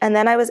message, and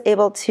then I was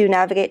able to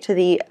navigate to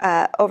the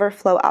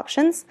overflow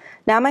options.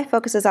 Now my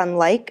focus is on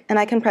like, and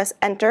I can press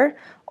enter,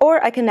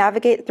 or I can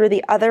navigate through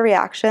the other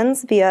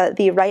reactions via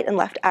the right and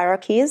left arrow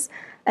keys,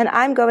 and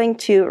I'm going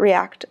to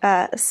react,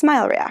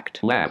 smile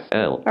react. Laugh.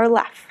 L. Or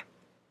laugh.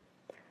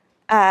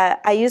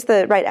 I use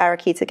the right arrow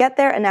key to get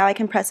there, and now I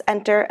can press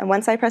enter, and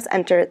once I press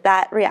enter,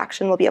 that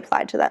reaction will be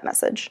applied to that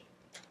message.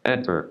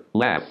 Enter.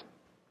 Laugh.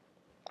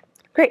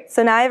 Great,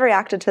 so now I've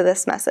reacted to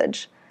this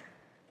message.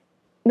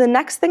 The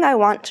next thing I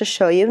want to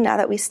show you, now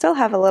that we still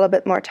have a little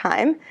bit more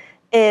time,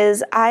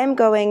 is I'm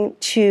going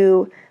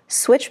to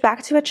switch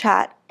back to a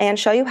chat and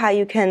show you how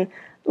you can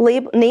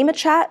name a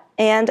chat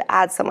and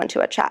add someone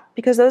to a chat,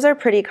 because those are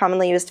pretty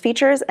commonly used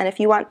features, and if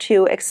you want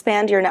to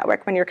expand your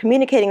network when you're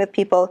communicating with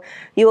people,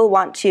 you will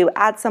want to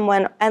add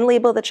someone and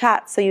label the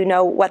chat so you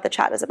know what the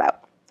chat is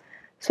about.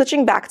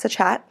 Switching back to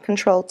chat,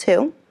 Control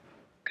 2.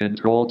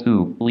 Control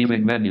 2.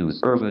 Leaving menus.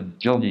 Irvin,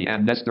 Joni,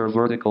 and Nestor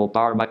vertical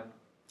bar.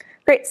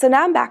 Great, so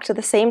now I'm back to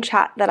the same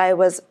chat that I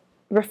was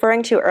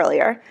referring to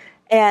earlier,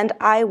 and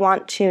I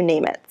want to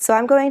name it. So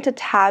I'm going to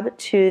tab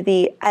to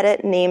the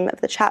Edit Name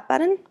of the Chat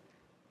button.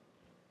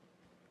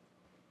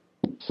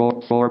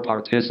 For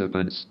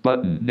participants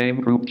button.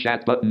 Name group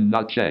chat button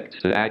not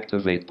checked. To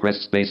activate, press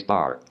space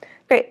bar.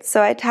 Great,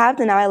 so I tabbed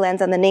and now I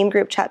land on the Name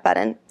Group Chat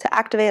button. To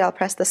activate, I'll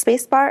press the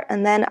space bar,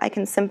 and then I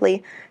can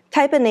simply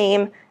type a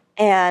name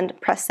and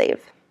press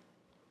save.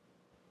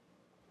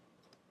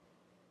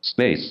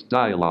 Space.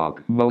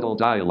 Dialog. Modal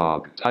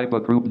dialog. Type a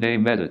group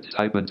name. Edit.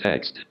 Type in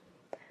text.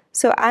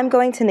 So I'm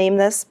going to name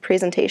this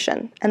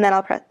presentation, and then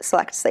I'll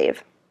select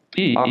save.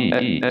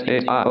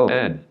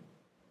 P-E-E-N-A-I-O-N.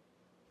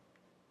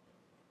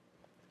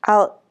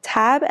 I'll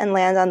tab and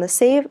land on the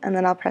save, and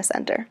then I'll press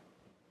enter.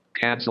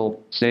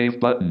 Cancel. Save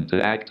button.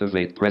 To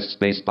activate, press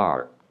space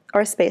bar.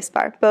 Or space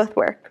bar. Both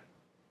work.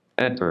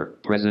 Enter.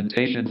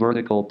 Presentation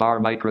vertical bar.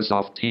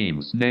 Microsoft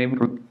Teams. Name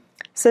group.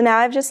 So now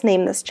I've just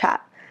named this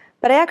chat.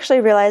 But I actually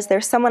realized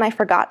there's someone I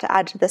forgot to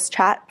add to this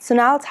chat. So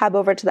now I'll tab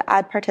over to the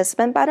Add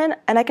Participant button,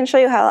 and I can show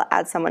you how I'll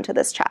add someone to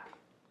this chat.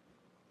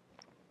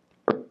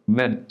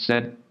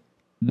 Send.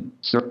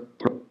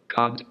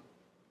 Contact.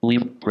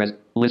 Leave. Press.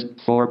 List.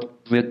 For.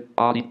 Vid.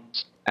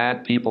 Audience.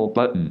 Add people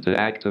button. To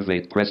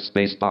activate, press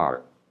space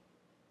bar.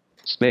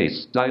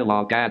 Space.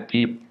 Dialog. Add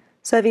people.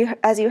 So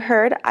as you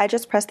heard, I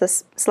just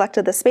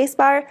selected the space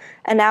bar,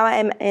 and now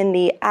I'm in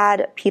the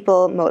Add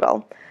People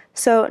modal.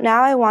 So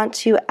now I want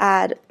to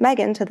add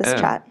Megan to this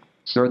chat.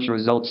 Search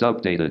results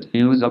updated.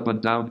 Use up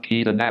and down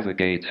key to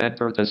navigate.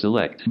 Enter to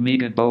select.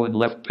 Megan Bowen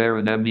left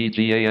parent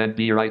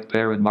MEGANB right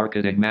parent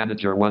marketing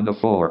manager 1 of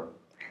 4.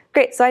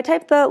 Great, so I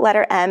typed the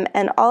letter M,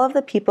 and all of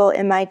the people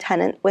in my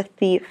tenant with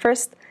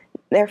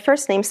their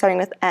first name starting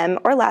with M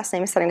or last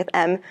name starting with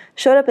M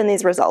showed up in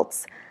these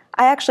results.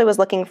 I actually was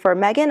looking for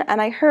Megan,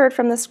 and I heard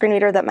from the screen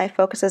reader that my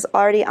focus is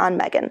already on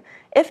Megan.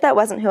 If that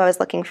wasn't who I was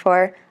looking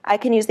for, I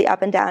can use the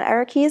up and down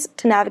arrow keys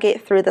to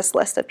navigate through this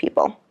list of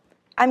people.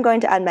 I'm going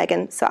to add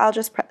Megan, so I'll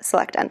just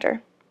select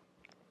enter.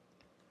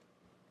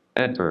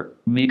 Enter.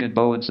 Megan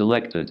Bowen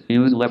selected.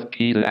 Use left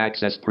key to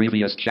access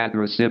previous chat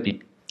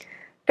recipient.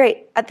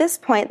 Great. At this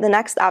point, the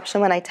next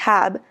option when I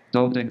tab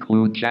Don't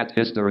include chat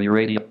history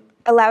radio.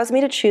 allows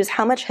me to choose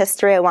how much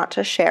history I want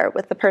to share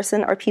with the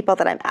person or people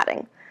that I'm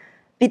adding.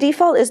 The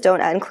default is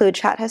don't include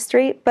chat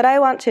history, but I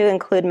want to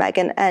include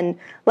Megan and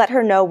let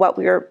her know what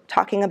we were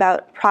talking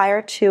about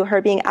prior to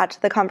her being added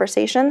to the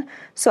conversation.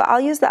 So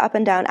I'll use the up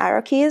and down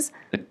arrow keys.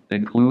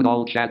 Include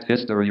all chat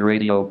history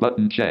radio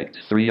button checked.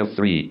 3 of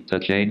 3. To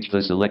change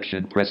the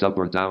selection, press up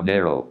or down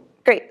arrow.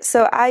 Great,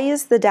 so I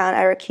use the down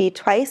arrow key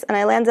twice and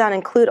I land on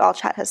include all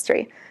chat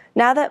history.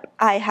 Now that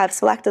I have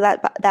selected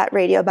that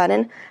radio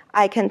button,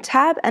 I can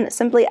tab and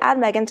simply add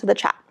Megan to the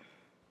chat.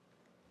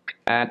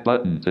 Add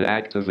button. To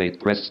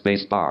activate, press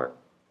space bar.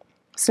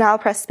 So now I'll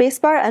press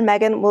spacebar and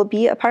Megan will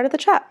be a part of the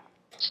chat.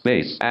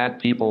 Space. Add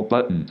people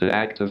button. To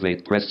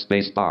activate, press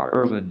space bar.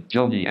 Irvin,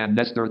 Joni, and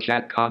Nestor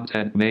chat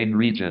content main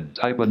region.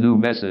 Type a new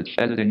message.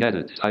 Editing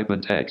edit. Type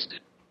in text.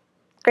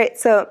 Great,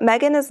 so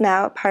Megan is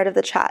now part of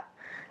the chat.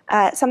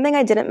 Something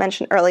I didn't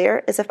mention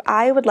earlier is if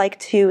I would like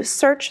to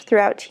search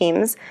throughout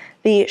Teams,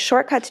 the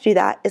shortcut to do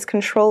that is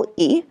Control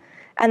E,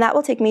 and that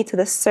will take me to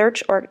the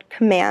search or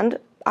command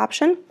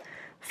option.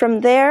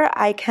 From there,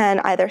 I can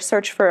either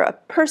search for a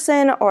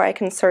person, or I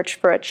can search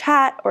for a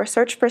chat, or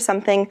search for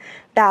something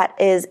that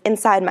is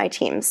inside my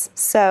Teams.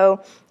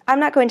 So I'm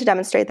not going to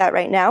demonstrate that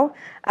right now,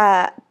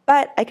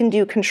 but I can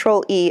do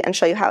Control E and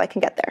show you how I can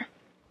get there.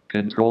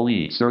 Control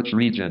E. Search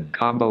region.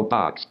 Combo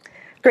box.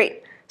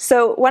 Great.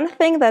 So one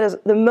thing that is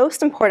the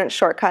most important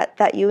shortcut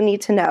that you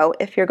need to know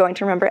if you're going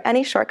to remember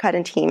any shortcut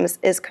in Teams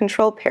is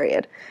Control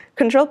Period.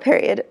 Control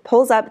Period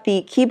pulls up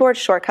the keyboard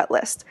shortcut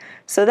list.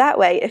 So that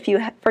way, if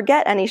you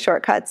forget any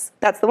shortcuts,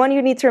 that's the one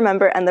you need to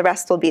remember and the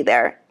rest will be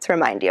there to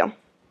remind you.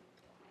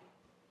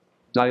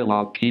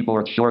 Dialog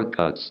keyboard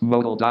shortcuts,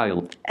 modal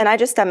dial. And I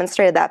just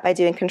demonstrated that by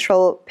doing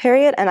Control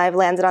Period, and I've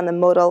landed on the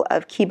modal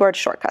of keyboard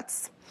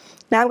shortcuts.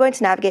 Now I'm going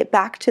to navigate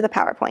back to the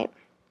PowerPoint.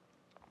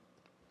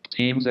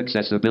 Teams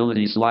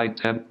accessibility slide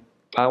temp.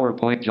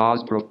 PowerPoint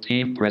JAWS Pro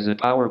Team present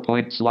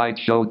PowerPoint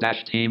slideshow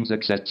dash Teams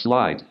access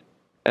slide.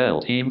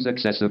 L Teams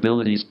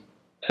accessibilities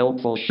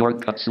helpful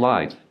shortcut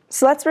slide.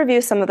 So let's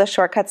review some of the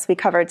shortcuts we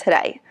covered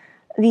today.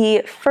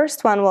 The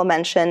first one we'll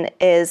mention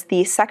is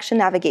the section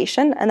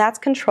navigation, and that's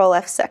Control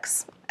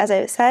F6. As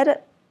I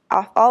said,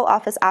 all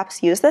Office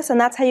apps use this,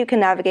 and that's how you can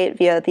navigate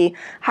via the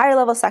higher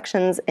level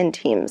sections in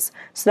Teams.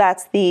 So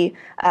that's the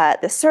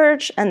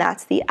search, and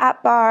that's the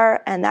app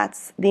bar, and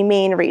that's the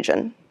main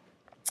region.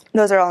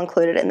 Those are all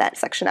included in that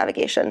section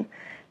navigation.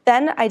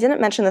 Then, I didn't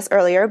mention this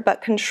earlier,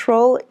 but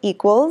Control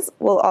equals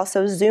will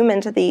also zoom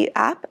into the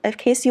app in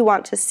case you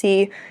want to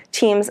see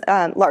Teams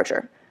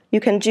larger. You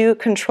can do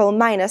Control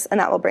minus,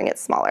 and that will bring it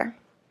smaller.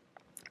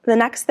 The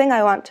next thing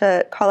I want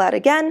to call out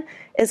again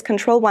is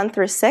Control 1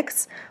 through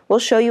 6. We'll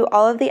show you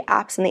all of the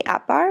apps in the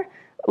app bar.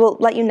 We'll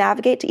let you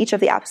navigate to each of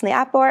the apps in the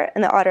app bar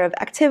in the order of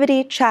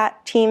activity,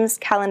 chat, Teams,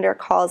 calendar,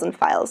 calls, and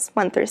files,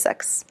 1 through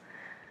 6.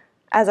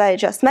 As I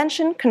just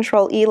mentioned,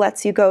 Control E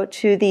lets you go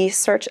to the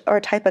search or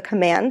type a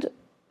command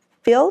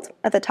field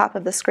at the top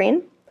of the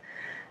screen.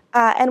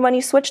 And when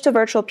you switch to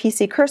virtual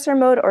PC cursor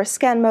mode or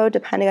scan mode,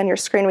 depending on your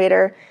screen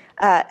reader,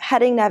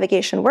 heading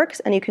navigation works,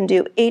 and you can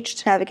do H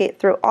to navigate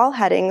through all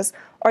headings,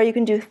 or you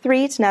can do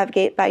 3 to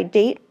navigate by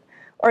date,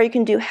 or you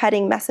can do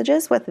heading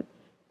messages with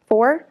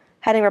 4,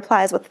 heading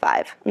replies with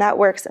 5. And that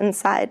works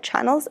inside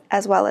channels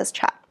as well as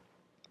chat.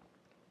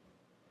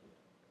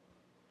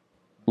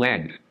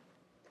 Land.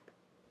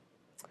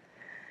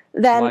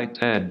 Then Slide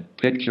 10,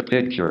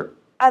 picture.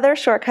 Other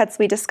shortcuts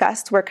we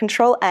discussed were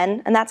Control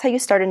N, and that's how you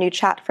start a new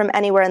chat from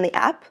anywhere in the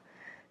app.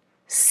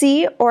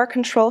 C or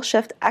Control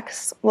Shift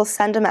X will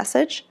send a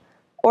message,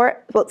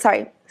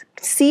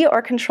 C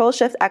or Control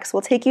Shift X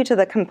will take you to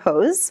the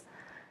compose.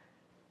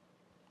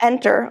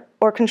 Enter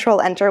or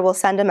Control Enter will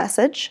send a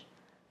message.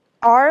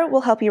 R will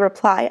help you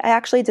reply. I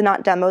actually did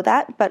not demo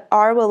that, but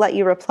R will let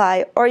you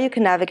reply, or you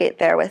can navigate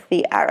there with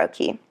the arrow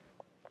key.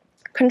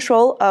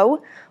 Control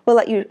O will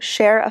let you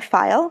share a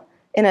file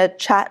in a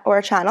chat or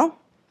a channel.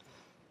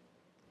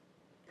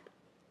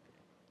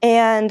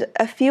 And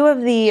a few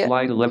of the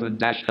Slide 11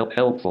 dash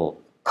helpful.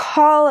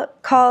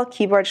 Call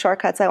keyboard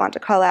shortcuts I want to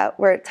call out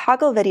were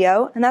toggle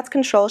video, and that's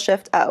Control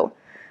Shift O.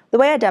 The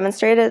way I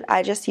demonstrated,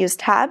 I just used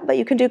Tab, but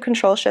you can do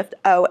Control Shift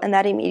O, and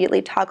that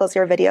immediately toggles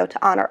your video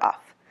to on or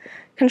off.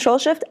 Control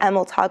Shift M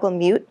will toggle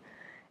mute,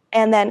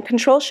 and then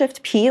Control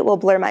Shift P will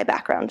blur my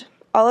background.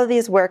 All of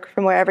these work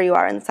from wherever you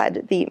are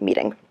inside the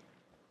meeting.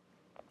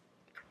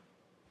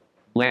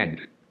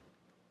 Land.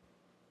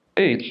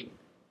 H.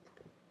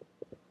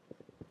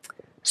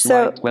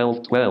 So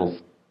Slide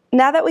 12.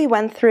 now that we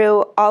went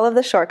through all of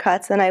the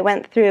shortcuts and I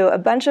went through a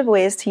bunch of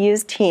ways to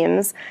use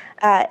Teams,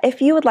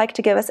 if you would like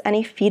to give us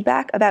any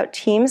feedback about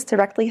Teams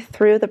directly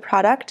through the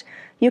product,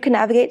 you can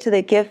navigate to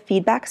the Give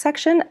Feedback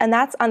section, and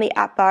that's on the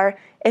app bar.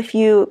 If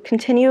you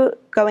continue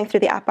going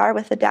through the app bar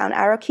with the down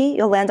arrow key,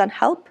 you'll land on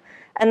Help,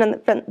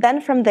 and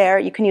then from there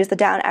you can use the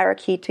down arrow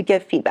key to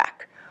give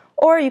feedback.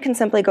 Or you can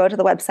simply go to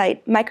the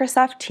website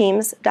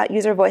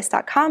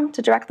microsoftteams.uservoice.com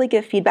to directly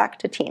give feedback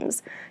to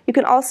Teams. You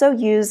can also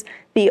use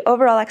the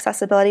overall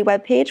accessibility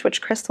webpage, which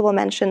Crystal will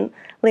mention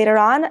later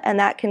on, and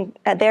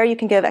there you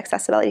can give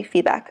accessibility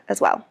feedback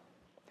as well.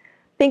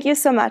 Thank you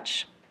so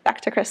much.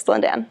 Back to Crystal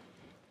and Dan.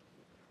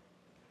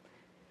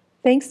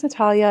 Thanks,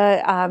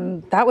 Natalia.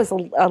 That was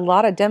a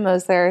lot of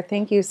demos there.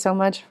 Thank you so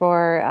much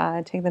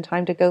for taking the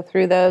time to go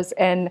through those.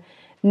 And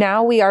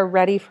now we are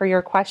ready for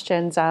your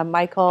questions.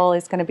 Michael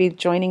is going to be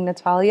joining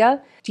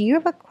Natalia. Do you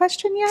have a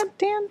question yet,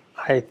 Dan?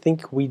 I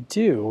think we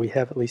do. We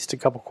have at least a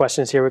couple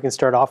questions here we can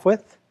start off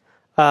with.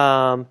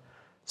 So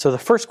the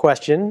first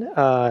question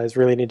is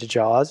related to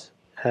JAWS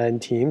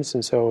and Teams.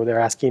 And so they're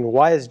asking,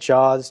 why is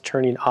JAWS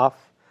turning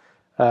off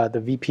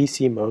the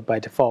VPC mode by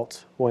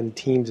default when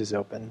Teams is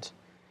opened?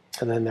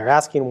 And then they're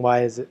asking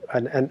why is it,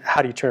 and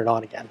how do you turn it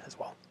on again as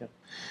well? Yeah.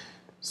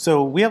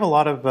 So we have a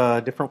lot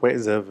of different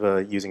ways of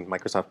using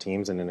Microsoft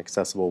Teams in an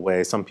accessible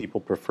way. Some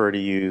people prefer to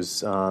use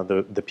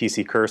the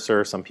PC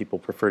cursor. Some people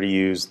prefer to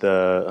use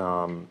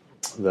the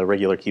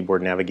regular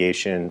keyboard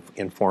navigation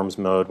in Forms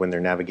mode when they're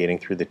navigating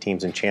through the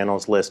Teams and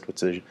Channels list,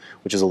 which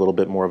is a little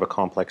bit more of a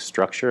complex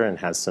structure and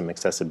has some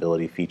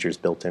accessibility features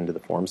built into the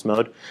Forms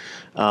mode.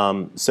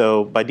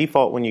 So by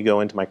default, when you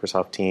go into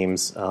Microsoft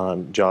Teams,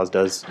 JAWS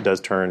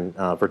does turn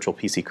Virtual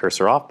PC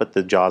Cursor off, but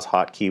the JAWS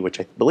hotkey, which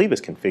I believe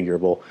is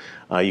configurable,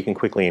 you can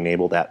quickly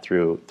enable that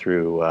through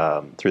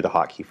the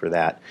hotkey for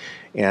that.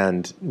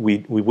 And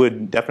we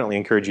would definitely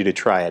encourage you to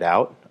try it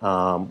out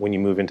when you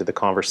move into the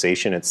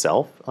conversation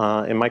itself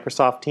in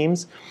Microsoft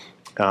Teams.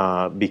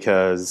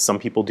 because some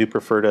people do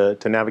prefer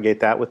to navigate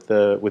that with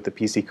the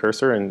PC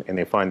cursor, and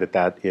they find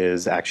that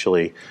is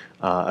actually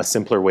a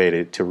simpler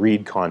way to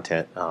read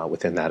content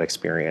within that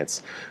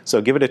experience.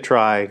 So give it a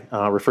try.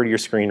 Refer to your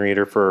screen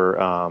reader for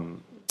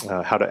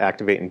how to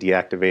activate and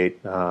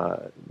deactivate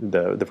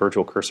the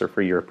virtual cursor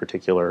for your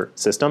particular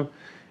system.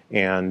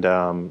 And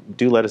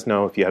do let us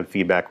know if you have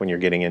feedback when you're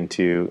getting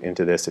into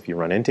this, if you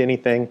run into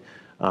anything,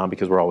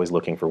 because we're always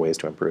looking for ways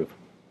to improve.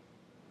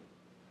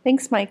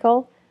 Thanks,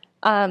 Michael.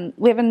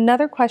 We have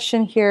another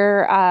question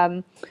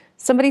here.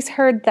 Somebody's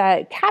heard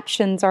that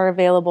captions are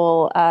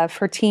available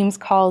for Teams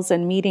calls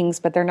and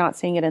meetings, but they're not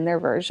seeing it in their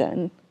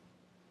version.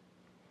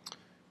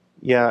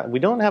 Yeah, we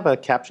don't have a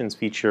captions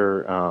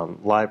feature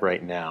live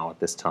right now at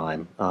this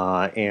time,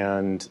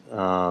 and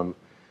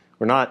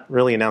we're not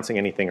really announcing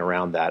anything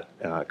around that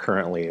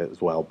currently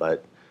as well,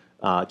 but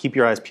keep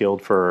your eyes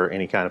peeled for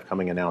any kind of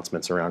coming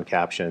announcements around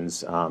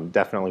captions.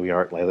 Definitely, we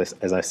are,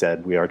 as I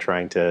said, we are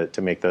trying to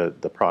make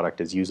the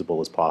product as usable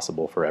as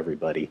possible for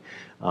everybody.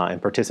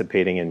 And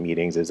participating in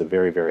meetings is a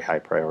very, very high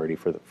priority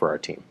for our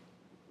team.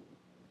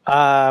 We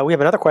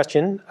have another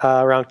question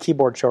around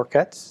keyboard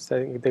shortcuts.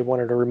 I think they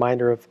wanted a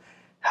reminder of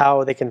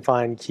how they can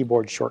find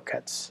keyboard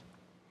shortcuts.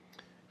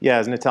 Yeah,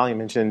 as Natalia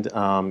mentioned,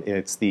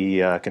 it's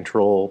the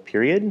control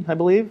period, I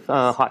believe,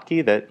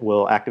 hotkey that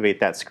will activate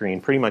that screen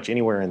pretty much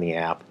anywhere in the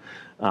app.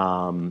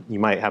 You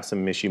might have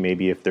some issue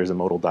maybe if there's a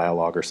modal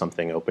dialog or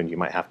something open. You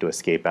might have to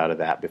escape out of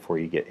that before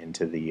you get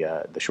into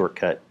the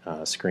shortcut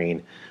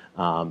screen.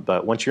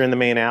 But once you're in the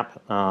main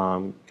app,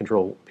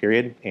 control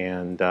period,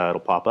 and it'll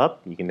pop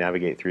up. You can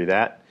navigate through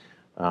that.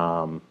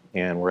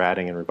 And we're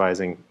adding and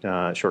revising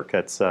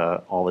shortcuts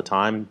all the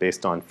time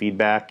based on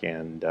feedback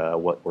and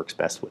what works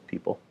best with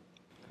people.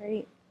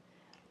 Great.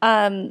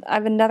 I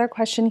have another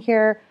question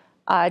here.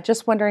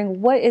 Just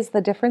wondering, what is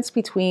the difference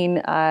between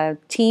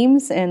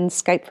Teams and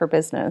Skype for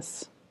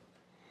Business?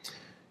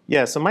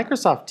 Yeah, so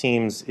Microsoft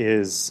Teams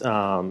is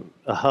a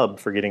hub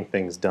for getting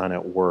things done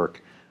at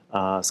work.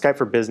 Skype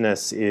for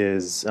Business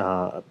is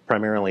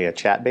primarily a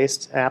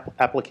chat-based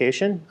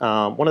application.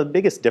 One of the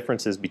biggest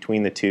differences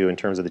between the two in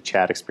terms of the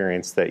chat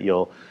experience that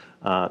you'll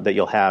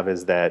have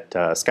is that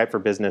Skype for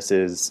Business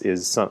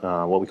is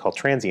what we call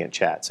transient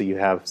chat. So you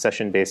have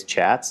session-based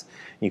chats,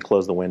 you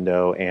close the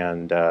window,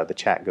 and the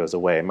chat goes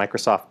away.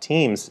 Microsoft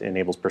Teams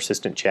enables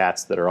persistent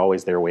chats that are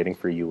always there waiting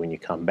for you when you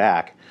come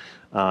back.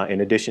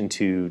 In addition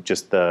to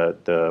just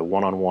the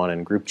one-on-one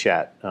and group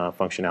chat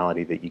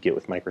functionality that you get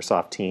with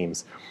Microsoft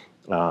Teams,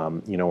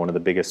 one of the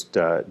biggest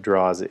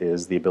draws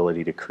is the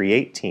ability to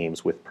create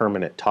teams with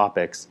permanent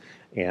topics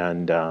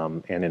and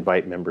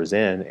invite members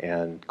in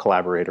and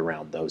collaborate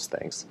around those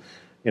things.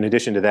 In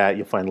addition to that,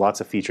 you'll find lots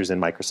of features in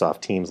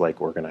Microsoft Teams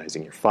like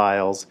organizing your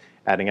files,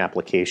 adding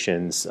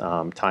applications,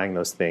 tying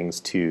those things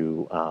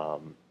to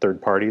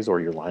third parties or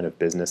your line of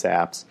business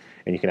apps,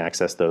 and you can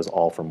access those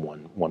all from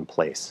one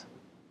place.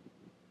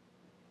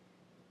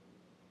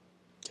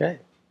 Okay.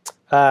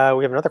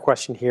 We have another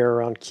question here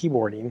around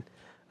keyboarding.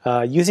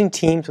 Using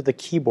Teams with a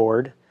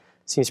keyboard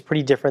seems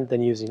pretty different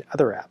than using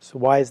other apps.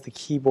 Why is the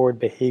keyboard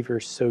behavior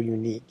so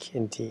unique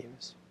in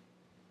Teams?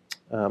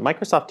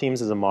 Microsoft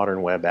Teams is a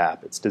modern web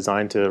app. It's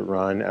designed to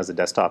run as a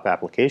desktop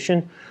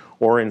application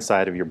or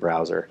inside of your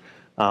browser.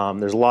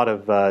 There's a lot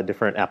of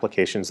different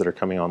applications that are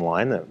coming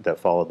online that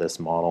follow this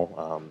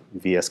model.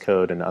 VS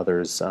Code and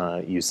others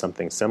use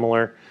something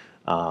similar.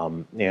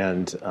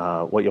 And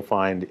what you'll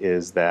find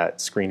is that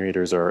screen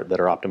readers that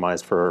are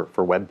optimized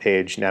for web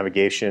page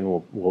navigation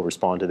will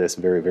respond to this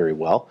very, very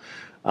well.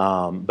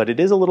 But it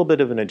is a little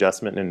bit of an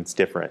adjustment, and it's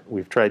different.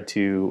 We've tried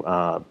to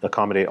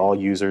accommodate all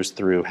users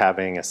through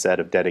having a set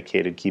of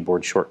dedicated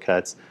keyboard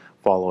shortcuts,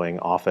 following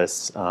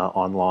Office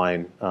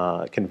online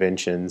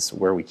conventions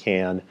where we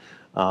can,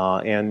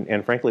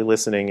 and frankly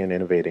listening and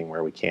innovating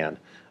where we can.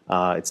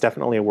 It's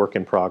definitely a work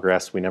in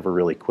progress. We never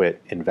really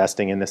quit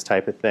investing in this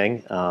type of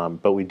thing,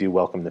 but we do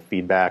welcome the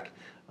feedback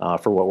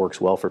for what works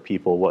well for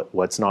people,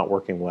 what's not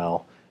working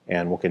well,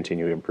 and we'll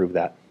continue to improve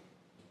that.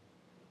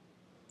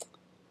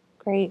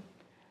 Great.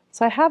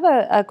 So I have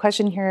a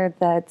question here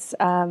that's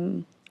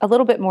a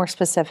little bit more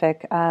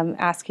specific,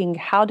 asking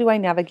how do I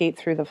navigate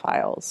through the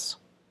files?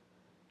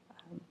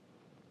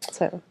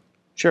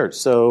 Sure.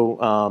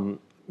 So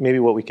maybe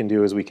what we can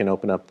do is we can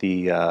open up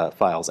the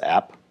Files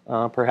app,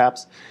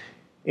 perhaps.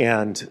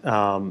 And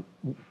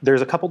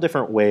there's a couple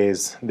different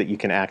ways that you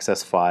can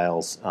access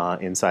files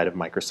inside of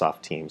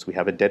Microsoft Teams. We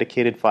have a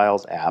dedicated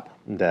Files app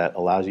that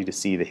allows you to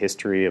see the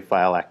history of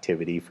file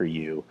activity for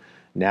you,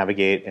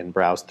 navigate and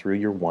browse through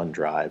your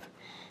OneDrive.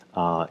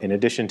 In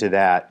addition to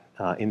that,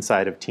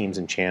 inside of Teams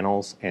and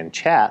Channels and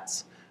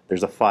Chats,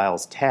 there's a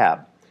Files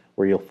tab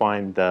where you'll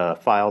find the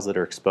files that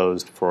are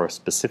exposed for a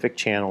specific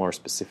channel or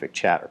specific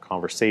chat or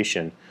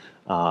conversation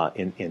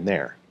in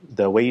there.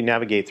 The way you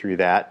navigate through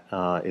that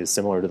is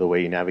similar to the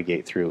way you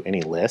navigate through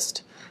any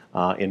list.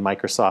 In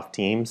Microsoft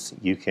Teams,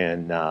 you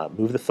can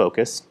move the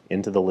focus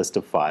into the list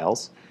of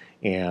files,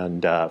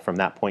 and from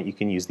that point you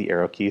can use the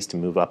arrow keys to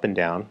move up and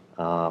down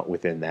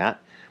within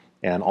that.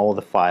 And all of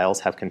the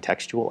files have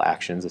contextual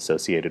actions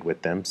associated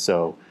with them.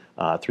 So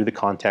through the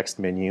context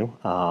menu.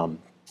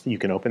 You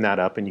can open that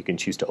up and you can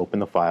choose to open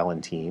the file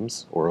in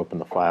Teams or open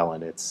the file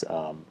in its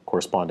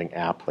corresponding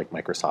app like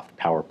Microsoft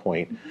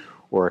PowerPoint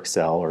or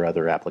Excel or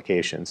other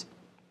applications.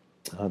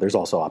 There's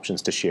also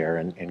options to share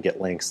and get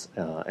links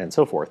and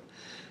so forth.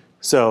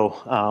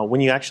 So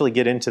when you actually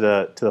get into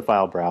the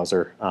file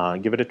browser,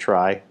 give it a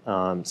try.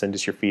 Send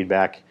us your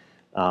feedback.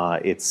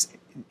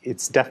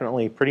 It's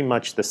definitely pretty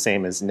much the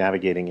same as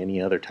navigating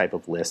any other type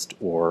of list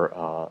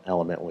or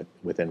element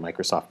within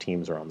Microsoft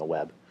Teams or on the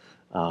web.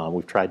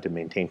 We've tried to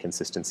maintain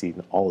consistency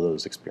in all of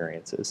those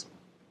experiences.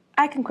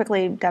 I can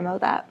quickly demo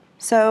that.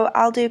 So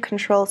I'll do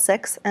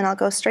Control-6 and I'll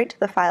go straight to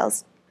the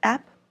Files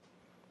app.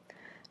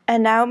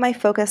 And now my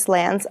focus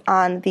lands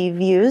on the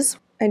views.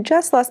 I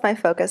just lost my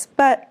focus,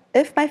 but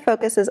if my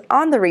focus is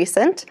on the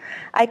recent,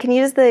 I can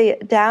use the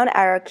down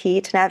arrow key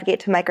to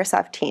navigate to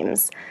Microsoft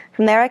Teams.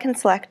 From there I can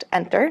select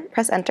Enter,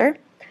 press Enter,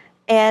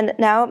 and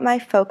now my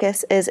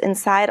focus is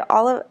inside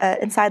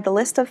inside the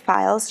list of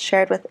files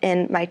shared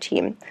within my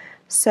team.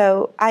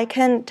 So I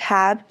can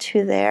tab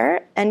to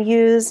there and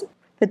use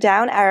the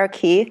down arrow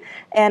key,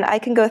 and I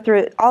can go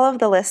through all of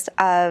the list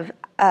of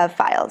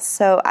files.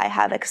 So I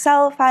have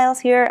Excel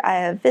files here, I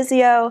have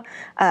Visio,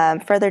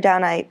 further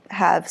down I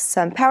have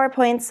some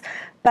PowerPoints,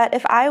 but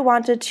if I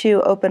wanted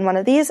to open one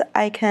of these,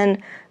 I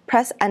can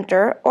press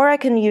Enter, or I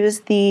can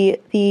use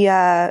the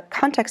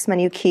context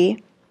menu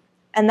key,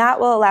 and that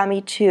will allow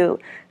me to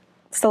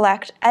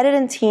select Edit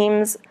in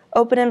Teams,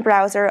 Open in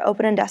Browser,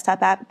 Open in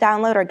Desktop app,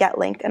 Download, or Get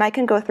Link, and I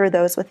can go through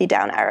those with the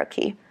down arrow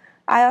key.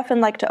 I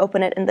often like to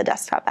open it in the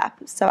desktop app,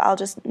 so I'll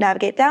just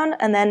navigate down,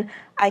 and then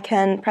I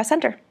can press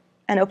Enter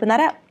and open that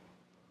app.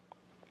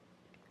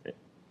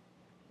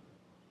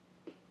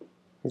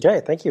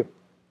 Okay, thank you.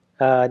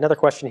 Another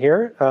question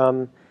here.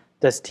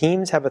 Does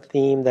Teams have a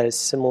theme that is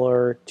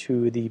similar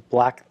to the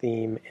black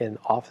theme in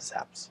Office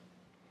apps?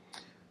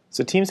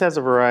 So Teams has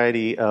a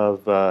variety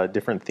of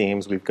different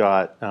themes. We've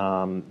got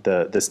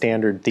the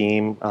standard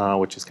theme,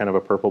 which is kind of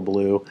a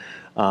purple-blue.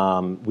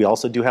 We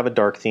also do have a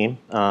dark theme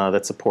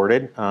that's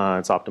supported.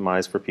 It's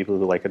optimized for people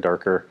who like a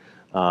darker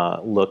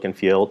look and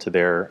feel to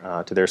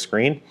their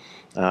screen.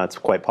 It's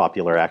quite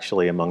popular,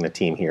 actually, among the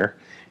team here.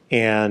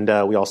 And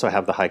we also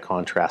have the high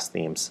contrast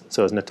themes.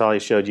 So as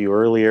Natalia showed you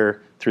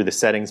earlier, through the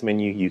settings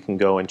menu, you can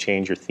go and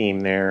change your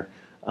theme there.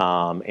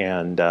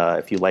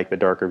 If you like the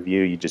darker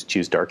view, you just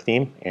choose dark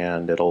theme,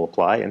 and it'll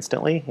apply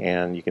instantly,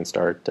 and you can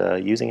start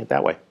using it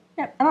that way.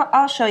 Yeah, and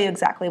I'll show you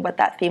exactly what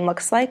that theme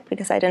looks like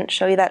because I didn't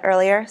show you that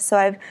earlier. So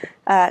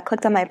I've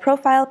clicked on my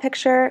profile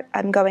picture.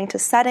 I'm going to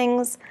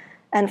Settings,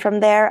 and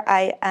from there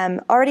I am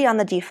already on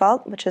the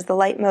default, which is the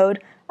light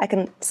mode. I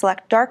can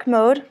select dark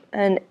mode,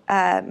 and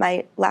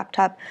my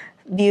laptop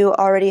view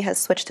already has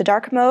switched to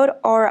dark mode,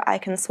 or I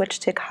can switch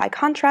to high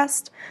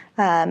contrast,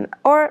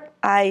 or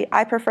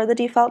I prefer the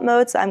default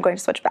mode, so I'm going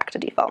to switch back to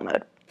default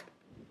mode.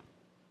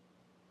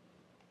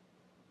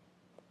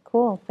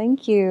 Cool,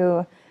 thank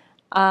you.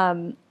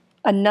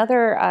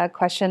 Another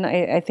question,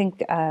 I think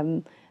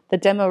the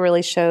demo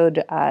really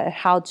showed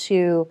how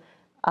to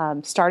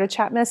start a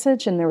chat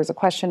message, and there was a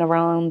question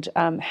around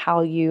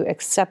how you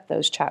accept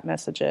those chat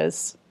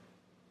messages.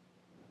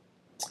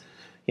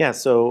 Yeah,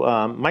 so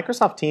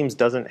Microsoft Teams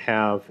doesn't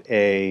have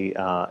a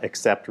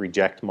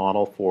accept-reject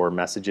model for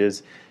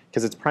messages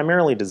because it's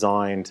primarily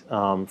designed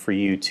for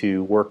you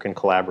to work and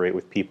collaborate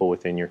with people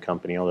within your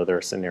company, although there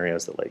are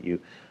scenarios that let you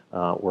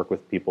work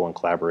with people and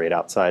collaborate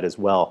outside as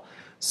well.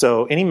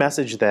 So any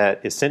message that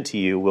is sent to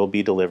you will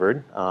be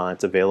delivered.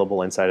 It's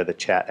available inside of the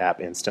chat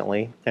app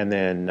instantly, and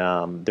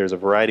then there's a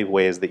variety of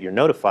ways that you're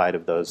notified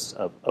of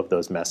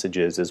those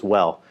messages as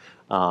well.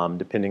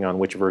 Depending on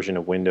which version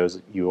of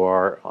Windows you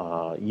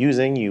are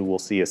using, you will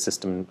see a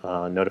system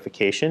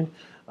notification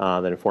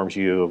that informs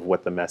you of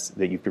what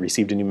that you've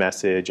received a new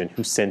message and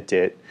who sent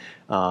it,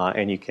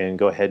 and you can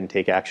go ahead and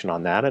take action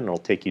on that, and it'll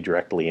take you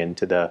directly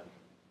into the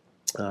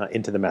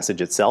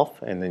message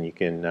itself, and then you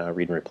can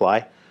read and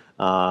reply.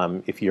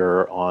 If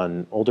you're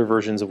on older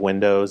versions of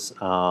Windows,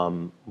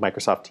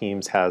 Microsoft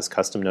Teams has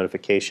custom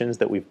notifications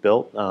that we've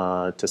built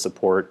to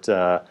support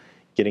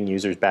getting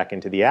users back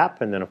into the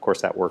app, and then of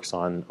course that works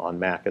on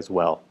Mac as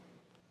well.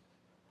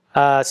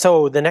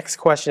 So the next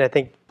question I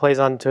think plays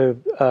on to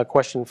a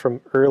question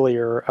from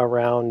earlier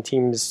around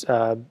Teams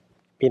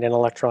being an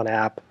Electron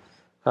app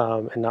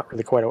and not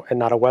really and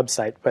not a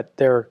website, but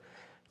they're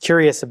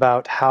curious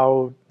about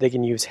how they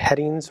can use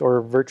headings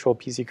or virtual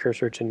PC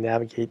cursor to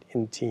navigate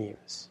in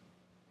Teams.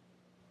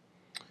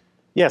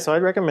 Yeah, so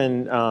I'd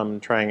recommend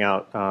trying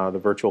out the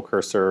virtual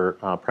cursor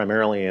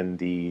primarily in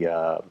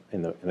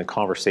the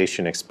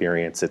conversation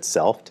experience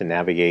itself to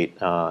navigate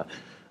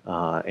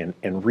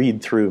and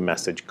read through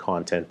message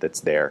content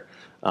that's there.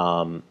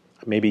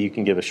 Maybe you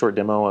can give a short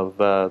demo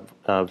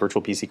of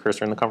virtual PC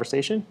cursor in the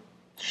conversation?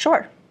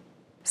 Sure.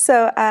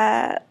 So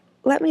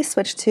let me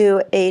switch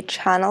to a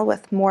channel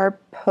with more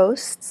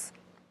posts,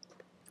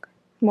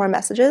 more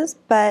messages,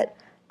 but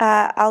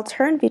I'll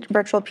turn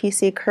virtual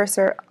PC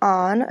cursor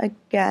on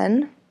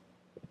again.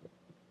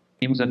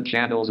 Teams and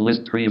channels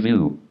list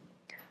preview.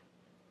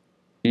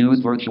 Use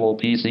virtual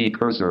PC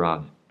cursor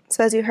on.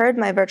 So as you heard,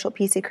 my virtual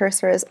PC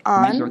cursor is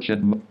on. Research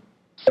and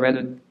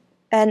threaded.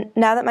 And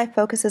now that my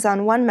focus is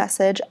on one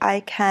message, I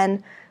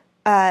can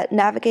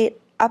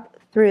navigate up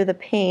through the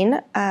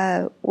pane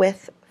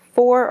with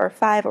 4 or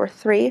 5 or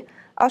 3.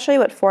 I'll show you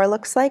what 4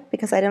 looks like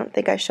because I don't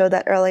think I showed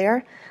that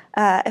earlier.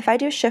 If I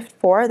do Shift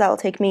 4, that will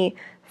take me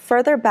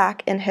further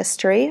back in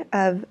history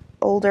of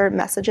older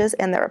messages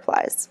and their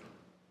replies.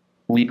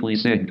 Weekly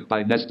Sync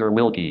by Nestor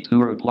Wilkie.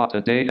 Tour plot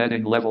a day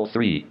heading level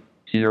 3.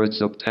 Here it's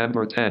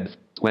September 10th,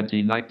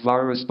 29th.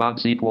 Var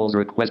response equals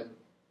request.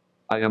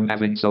 I am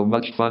having so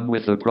much fun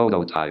with the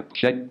prototype.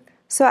 Check.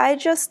 So I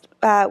just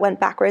went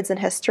backwards in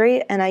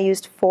history, and I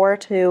used 4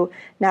 to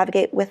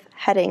navigate with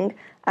heading,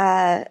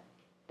 and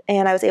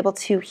I was able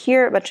to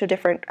hear a bunch of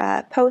different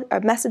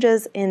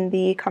messages in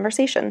the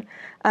conversation.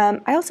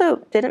 I also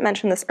didn't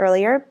mention this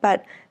earlier,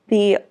 but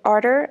the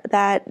order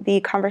that the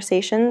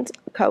conversations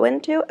go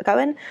in,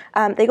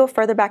 they go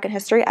further back in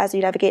history as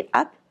you navigate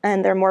up,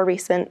 and they're more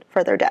recent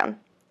further down,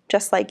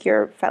 just like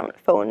your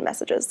phone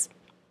messages.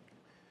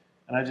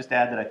 And I just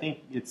add that I think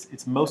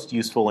it's most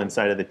useful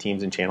inside of the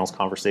Teams and Channels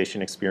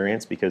conversation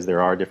experience because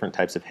there are different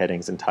types of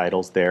headings and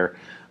titles there.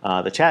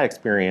 The chat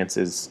experience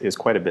is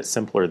quite a bit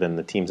simpler than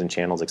the Teams and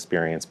Channels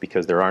experience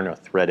because there are no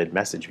threaded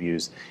message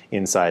views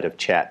inside of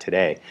chat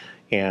today.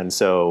 And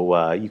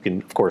so you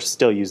can, of course,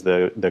 still use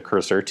the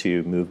cursor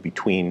to move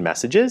between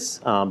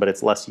messages, but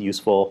it's less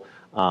useful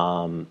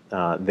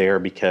there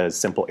because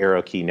simple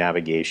arrow key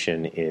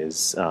navigation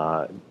is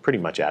pretty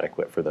much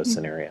adequate for those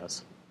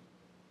scenarios.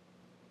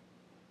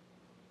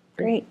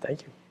 Great.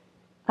 Thank you.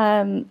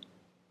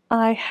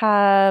 I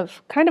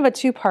have kind of a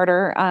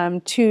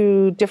two-parter,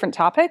 2 different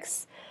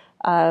topics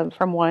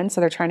from one,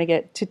 so they're trying to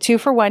get to 2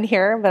 for 1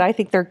 here, but I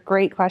think they're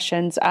great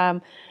questions.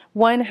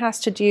 One has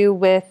to do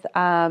with,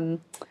 do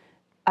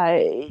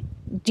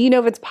you know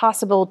if it's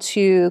possible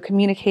to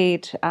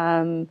communicate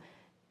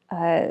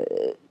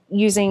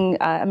using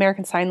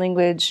American Sign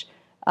Language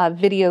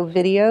video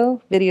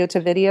to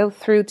video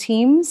through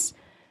Teams?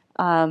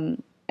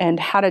 And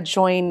how to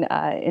join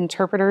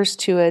interpreters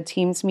to a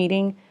Teams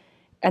meeting.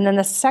 And then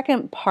the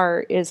second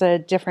part is a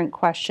different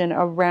question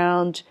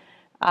around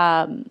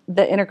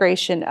the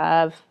integration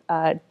of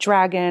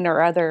Dragon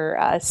or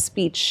other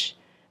speech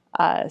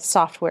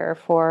software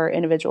for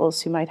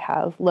individuals who might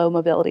have low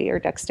mobility or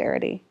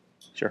dexterity.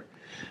 Sure.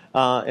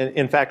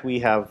 In fact, we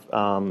have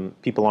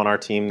people on our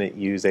team that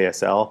use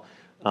ASL,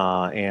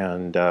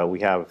 and we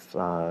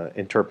have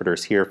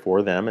interpreters here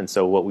for them. And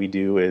so what we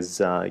do is,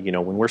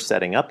 when we're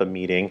setting up a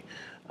meeting,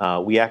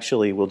 we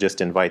actually will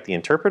just invite the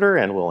interpreter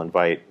and we'll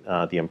invite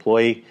the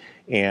employee.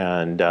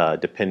 And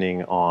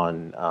depending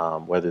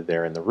on whether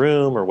they're in the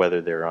room or whether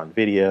they're on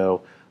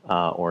video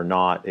or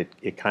not,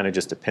 it kind of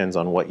just depends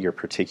on what your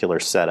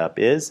particular setup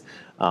is.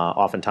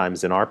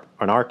 Oftentimes in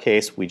our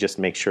case, we just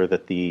make sure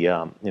that the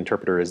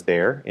interpreter is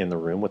there in the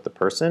room with the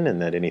person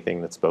and that anything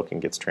that's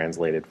spoken gets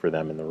translated for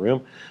them in the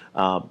room.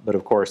 But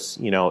of course,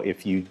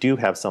 if you do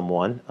have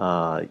someone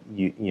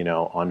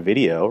on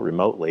video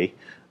remotely,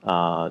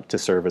 to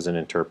serve as an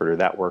interpreter,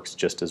 that works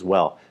just as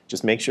well.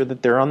 Just make sure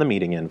that they're on the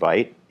meeting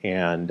invite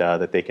and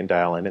that they can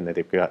dial in and that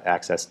they've got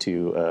access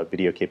to a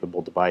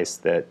video-capable device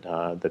that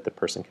the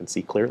person can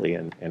see clearly,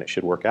 and it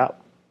should work out.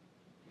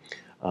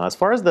 As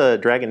far as the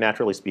Dragon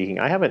Naturally Speaking,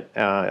 I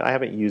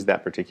haven't used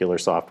that particular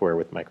software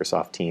with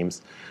Microsoft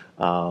Teams.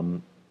 I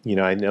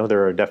know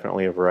there are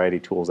definitely a variety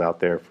of tools out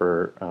there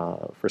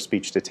for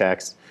speech to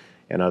text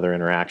and other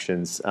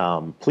interactions.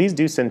 Please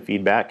do send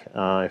feedback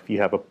if you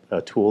have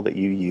a tool that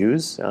you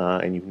use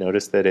and you've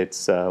noticed that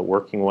it's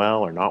working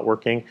well or not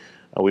working.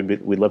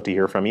 We'd love to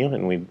hear from you,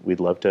 and we'd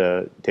love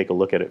to take a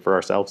look at it for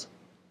ourselves.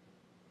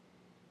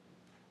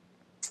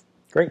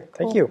 Great,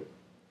 thank you.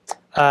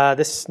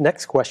 This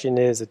next question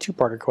is a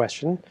 2-parter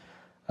question.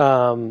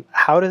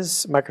 How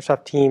does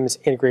Microsoft Teams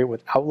integrate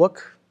with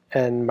Outlook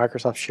and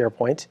Microsoft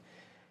SharePoint?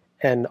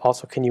 And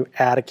also, can you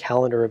add a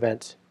calendar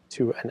event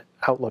to an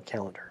Outlook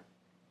calendar?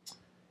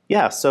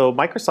 Yeah, so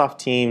Microsoft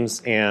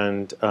Teams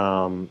and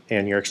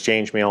your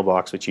Exchange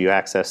mailbox, which you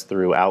access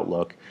through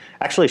Outlook,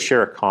 actually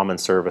share a common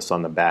service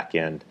on the back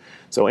end.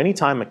 So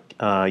anytime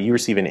you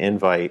receive an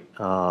invite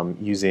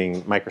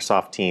using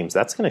Microsoft Teams,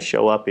 that's going to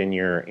show up in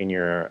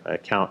your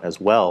account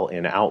as well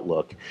in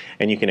Outlook,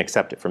 and you can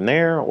accept it from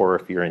there, or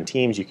if you're in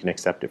Teams, you can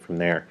accept it from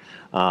there.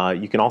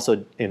 You can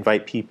also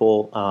invite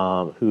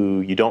people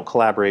who you don't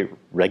collaborate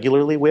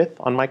regularly with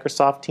on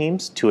Microsoft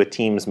Teams to a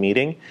Teams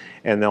meeting,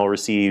 and they'll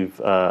receive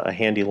a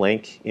handy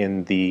link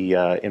in the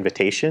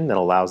invitation that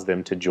allows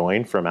them to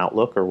join from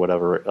Outlook or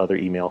whatever other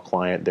email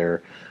client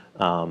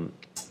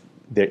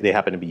they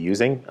happen to be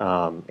using,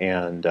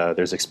 and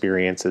there's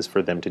experiences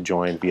for them to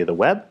join via the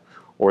web,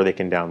 or they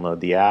can download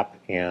the app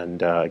and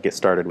get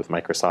started with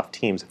Microsoft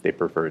Teams if they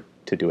prefer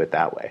to do it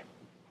that way.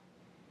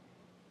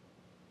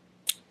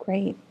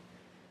 Great.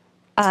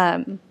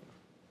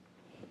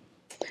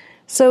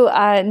 So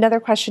another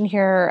question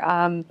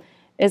here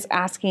is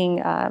asking,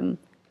 how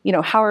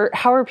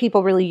are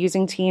people really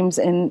using Teams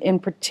in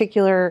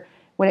particular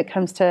when it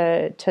comes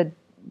to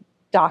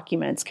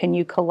documents? Can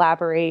you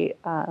collaborate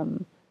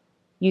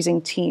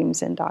using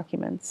Teams in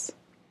documents?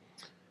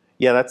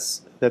 Yeah,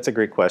 that's a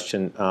great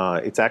question.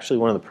 It's actually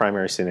one of the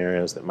primary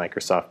scenarios that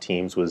Microsoft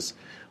Teams was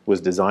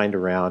designed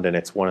around, and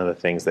it's one of the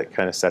things that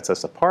kind of sets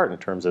us apart in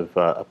terms of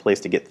a place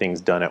to get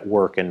things done at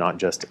work and not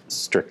just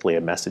strictly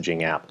a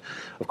messaging app.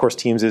 Of course,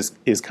 Teams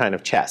is kind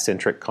of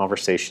chat-centric,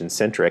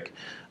 conversation-centric,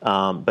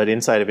 but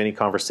inside of any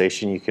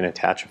conversation you can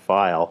attach a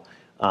file,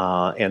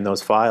 and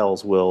those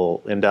files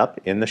will end up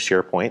in the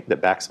SharePoint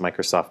that backs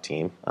Microsoft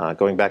Team.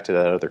 Going back to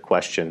that other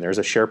question, there's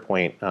a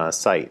SharePoint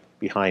site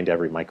behind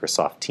every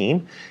Microsoft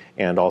Team,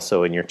 and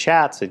also in your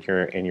chats,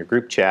 in your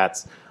group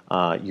chats,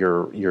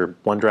 your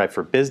OneDrive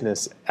for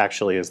Business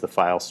actually is the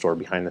file store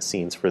behind the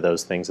scenes for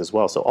those things as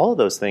well. So all of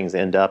those things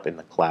end up in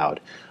the cloud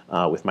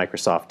with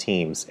Microsoft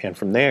Teams. And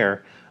from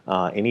there,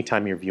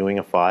 anytime you're viewing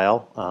a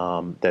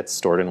file that's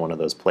stored in one of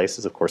those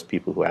places, of course,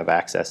 people who have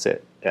access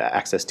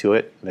to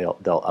it, they'll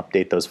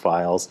update those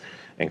files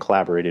and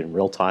collaborate in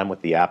real time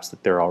with the apps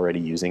that they're already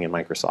using in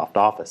Microsoft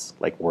Office,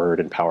 like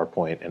Word and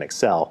PowerPoint and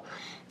Excel.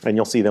 And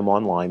you'll see them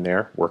online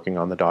there working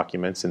on the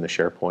documents in the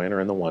SharePoint or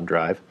in the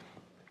OneDrive,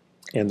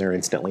 and they're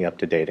instantly up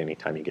to date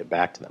anytime you get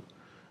back to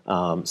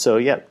them. So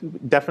yeah,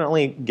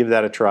 definitely give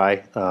that a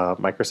try.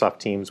 Microsoft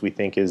Teams, we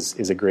think,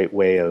 is a great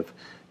way of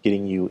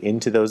getting you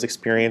into those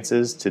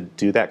experiences to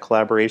do that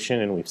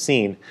collaboration, and we've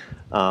seen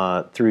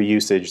through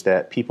usage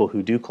that people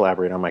who do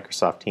collaborate on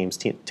Microsoft Teams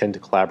tend to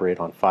collaborate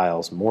on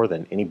files more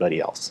than anybody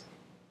else.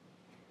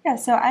 Yeah,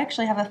 so I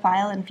actually have a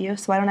file in view,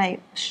 so why don't I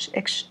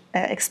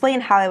explain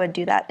how I would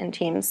do that in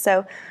Teams.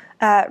 So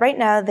right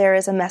now there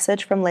is a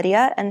message from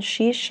Lydia, and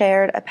she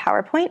shared a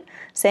PowerPoint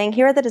saying,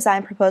 here are the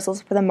design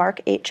proposals for the Mark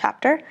 8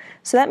 chapter.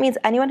 So that means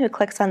anyone who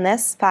clicks on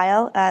this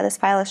file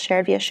is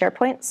shared via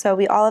SharePoint, so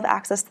we all have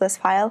access to this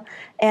file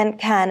and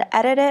can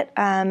edit it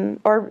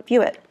or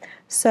view it.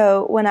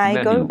 So when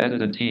I go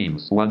edit in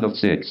Teams, 1 of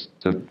 6.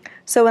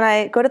 So when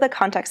I go to the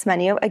context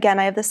menu, again,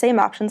 I have the same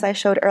options I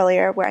showed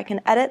earlier where I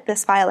can edit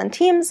this file in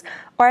Teams,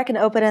 or I can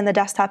open it in the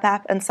desktop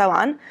app, and so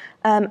on.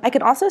 I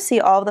can also see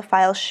all of the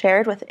files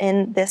shared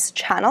within this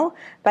channel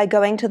by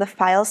going to the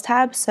Files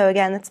tab. So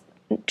again, it's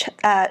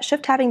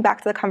shift-tabbing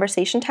back to the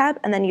Conversation tab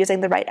and then using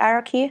the right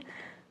arrow key.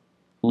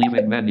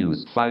 Leaving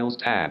menus, Files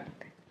tab.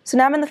 So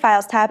now I'm in the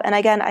Files tab, and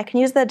again, I can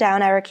use the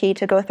down arrow key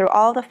to go through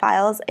all the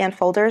files and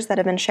folders that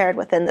have been shared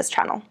within this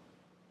channel.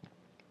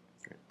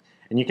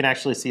 And you can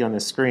actually see on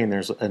this screen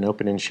there's an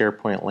Open in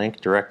SharePoint link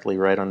directly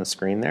right on the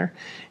screen there.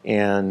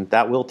 And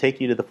that will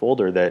take you to the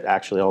folder that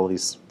actually all of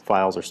these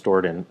files are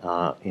stored in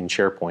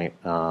SharePoint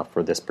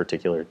for this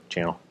particular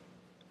channel.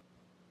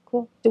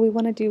 Cool. Do we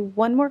want to do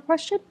one more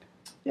question?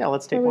 Yeah,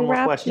 let's take one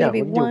more question. Maybe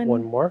Yeah, we can do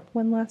one more.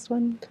 One last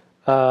one.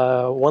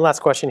 One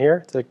last question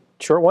here. It's a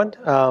short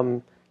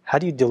one. How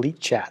do you delete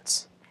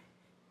chats?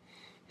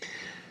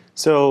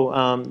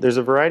 So there's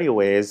a variety of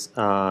ways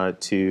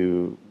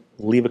to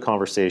leave a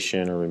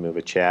conversation or remove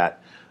a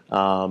chat.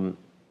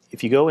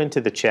 If you go into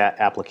the chat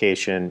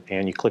application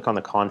and you click on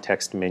the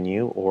context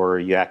menu or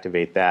you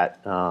activate that,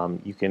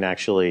 you can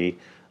actually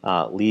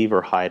leave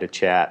or hide a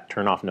chat,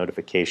 turn off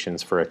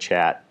notifications for a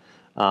chat.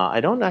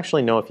 I don't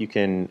actually know if you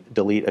can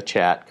delete a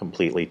chat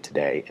completely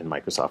today in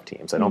Microsoft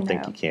Teams. I don't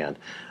think you can.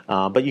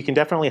 But you can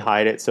definitely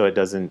hide it so it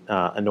doesn't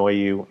annoy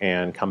you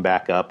and come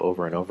back up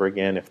over and over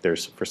again if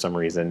there's, for some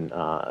reason,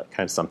 kind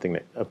of something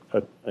that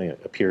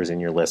appears in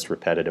your list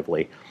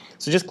repetitively.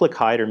 So just click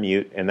hide or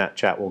mute, and that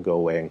chat will go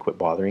away and quit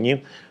bothering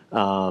you.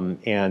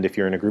 And if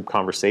you're in a group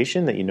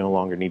conversation that you no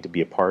longer need to be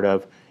a part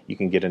of, you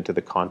can get into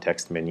the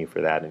context menu for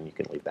that, and you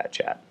can leave that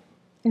chat.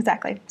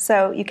 Exactly.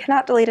 So you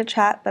cannot delete a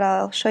chat, but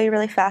I'll show you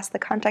really fast the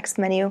context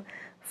menu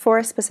for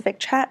a specific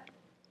chat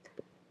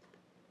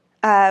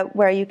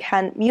where you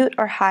can mute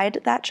or hide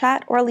that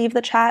chat or leave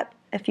the chat.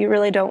 If you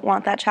really don't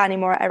want that chat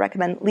anymore, I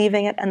recommend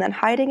leaving it and then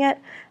hiding it.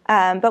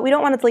 But we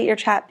don't want to delete your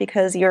chat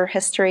because your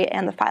history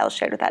and the files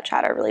shared with that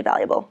chat are really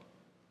valuable.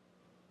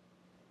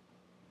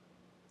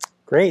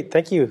 Great,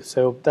 thank you.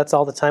 So that's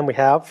all the time we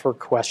have for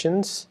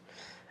questions.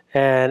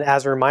 And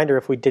as a reminder,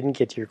 if we didn't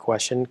get to your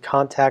question,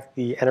 contact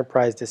the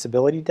Enterprise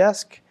Disability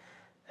Desk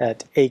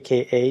at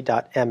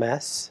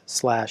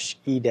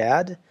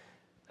aka.ms/EDAD.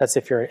 That's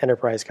if you're an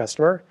enterprise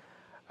customer.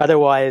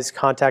 Otherwise,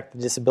 contact the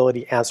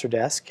Disability Answer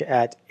Desk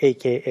at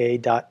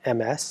aka.ms/DAD.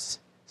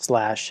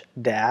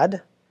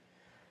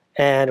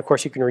 And of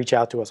course, you can reach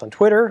out to us on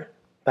Twitter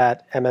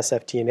at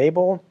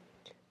MSFTEnable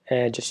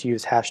and just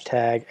use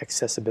hashtag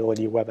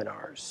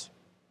accessibilitywebinars.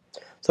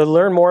 So to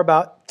learn more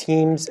about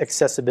Teams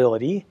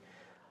accessibility,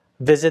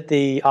 visit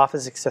the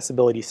Office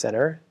Accessibility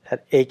Center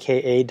at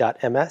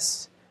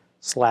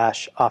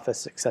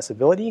aka.ms/Office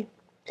Accessibility.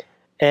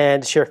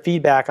 And to share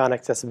feedback on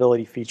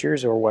accessibility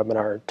features or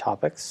webinar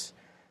topics,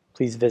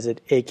 please visit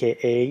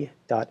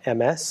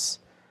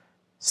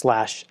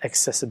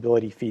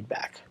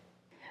aka.ms/accessibilityfeedback.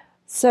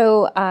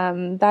 So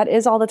that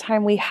is all the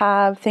time we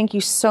have. Thank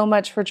you so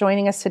much for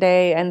joining us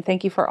today, and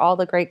thank you for all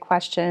the great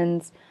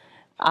questions.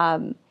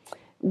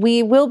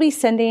 We will be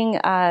sending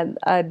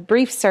a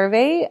brief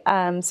survey,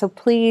 so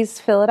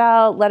please fill it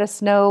out. Let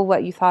us know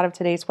what you thought of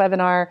today's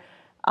webinar.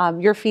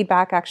 Your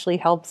feedback actually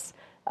helps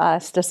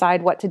us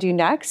decide what to do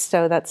next.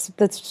 So that's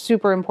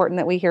super important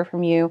that we hear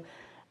from you.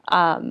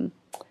 And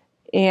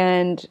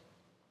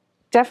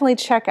definitely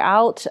check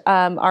out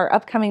our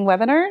upcoming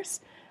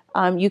webinars.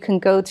 You can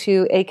go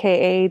to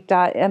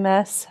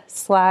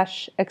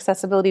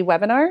aka.ms/accessibility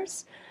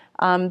webinars.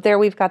 There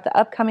we've got the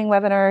upcoming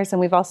webinars, and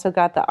we've also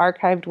got the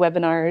archived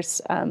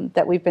webinars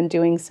that we've been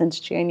doing since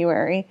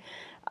January.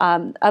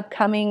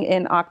 Upcoming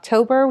in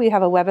October, we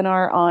have a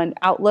webinar on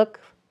Outlook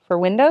for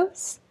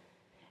Windows.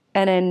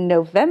 And in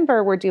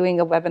November, we're doing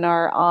a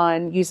webinar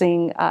on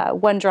using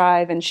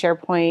OneDrive and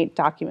SharePoint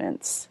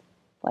documents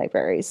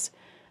libraries.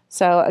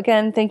 So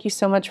again, thank you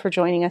so much for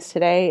joining us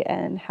today,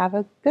 and have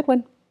a good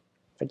one.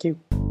 Thank you.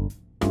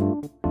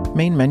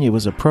 Main Menu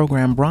is a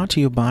program brought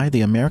to you by the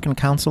American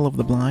Council of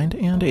the Blind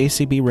and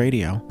ACB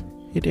Radio.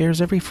 It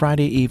airs every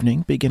Friday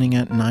evening beginning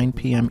at 9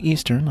 p.m.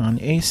 Eastern on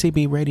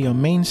ACB Radio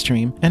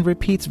Mainstream and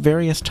repeats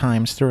various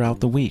times throughout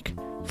the week.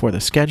 For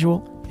the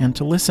schedule and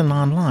to listen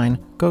online,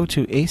 go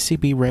to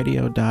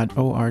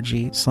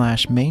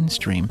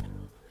acbradio.org/mainstream.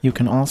 You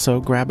can also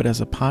grab it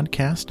as a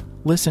podcast,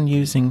 listen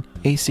using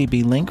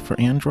ACB Link for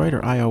Android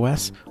or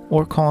iOS,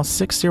 or call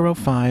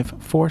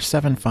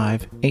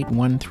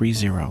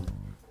 605-475-8130.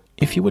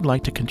 If you would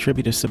like to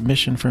contribute a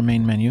submission for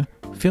Main Menu,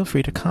 feel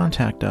free to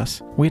contact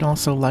us. We'd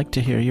also like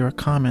to hear your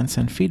comments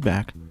and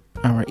feedback.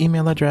 Our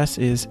email address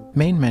is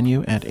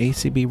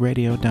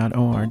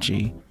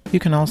mainmenu@acbradio.org. You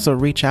can also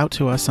reach out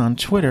to us on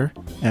Twitter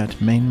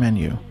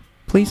 @MainMenu.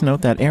 Please note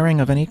that airing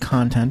of any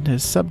content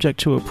is subject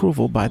to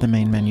approval by the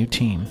Main Menu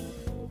team.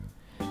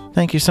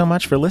 Thank you so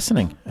much for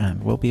listening,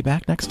 and we'll be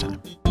back next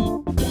time.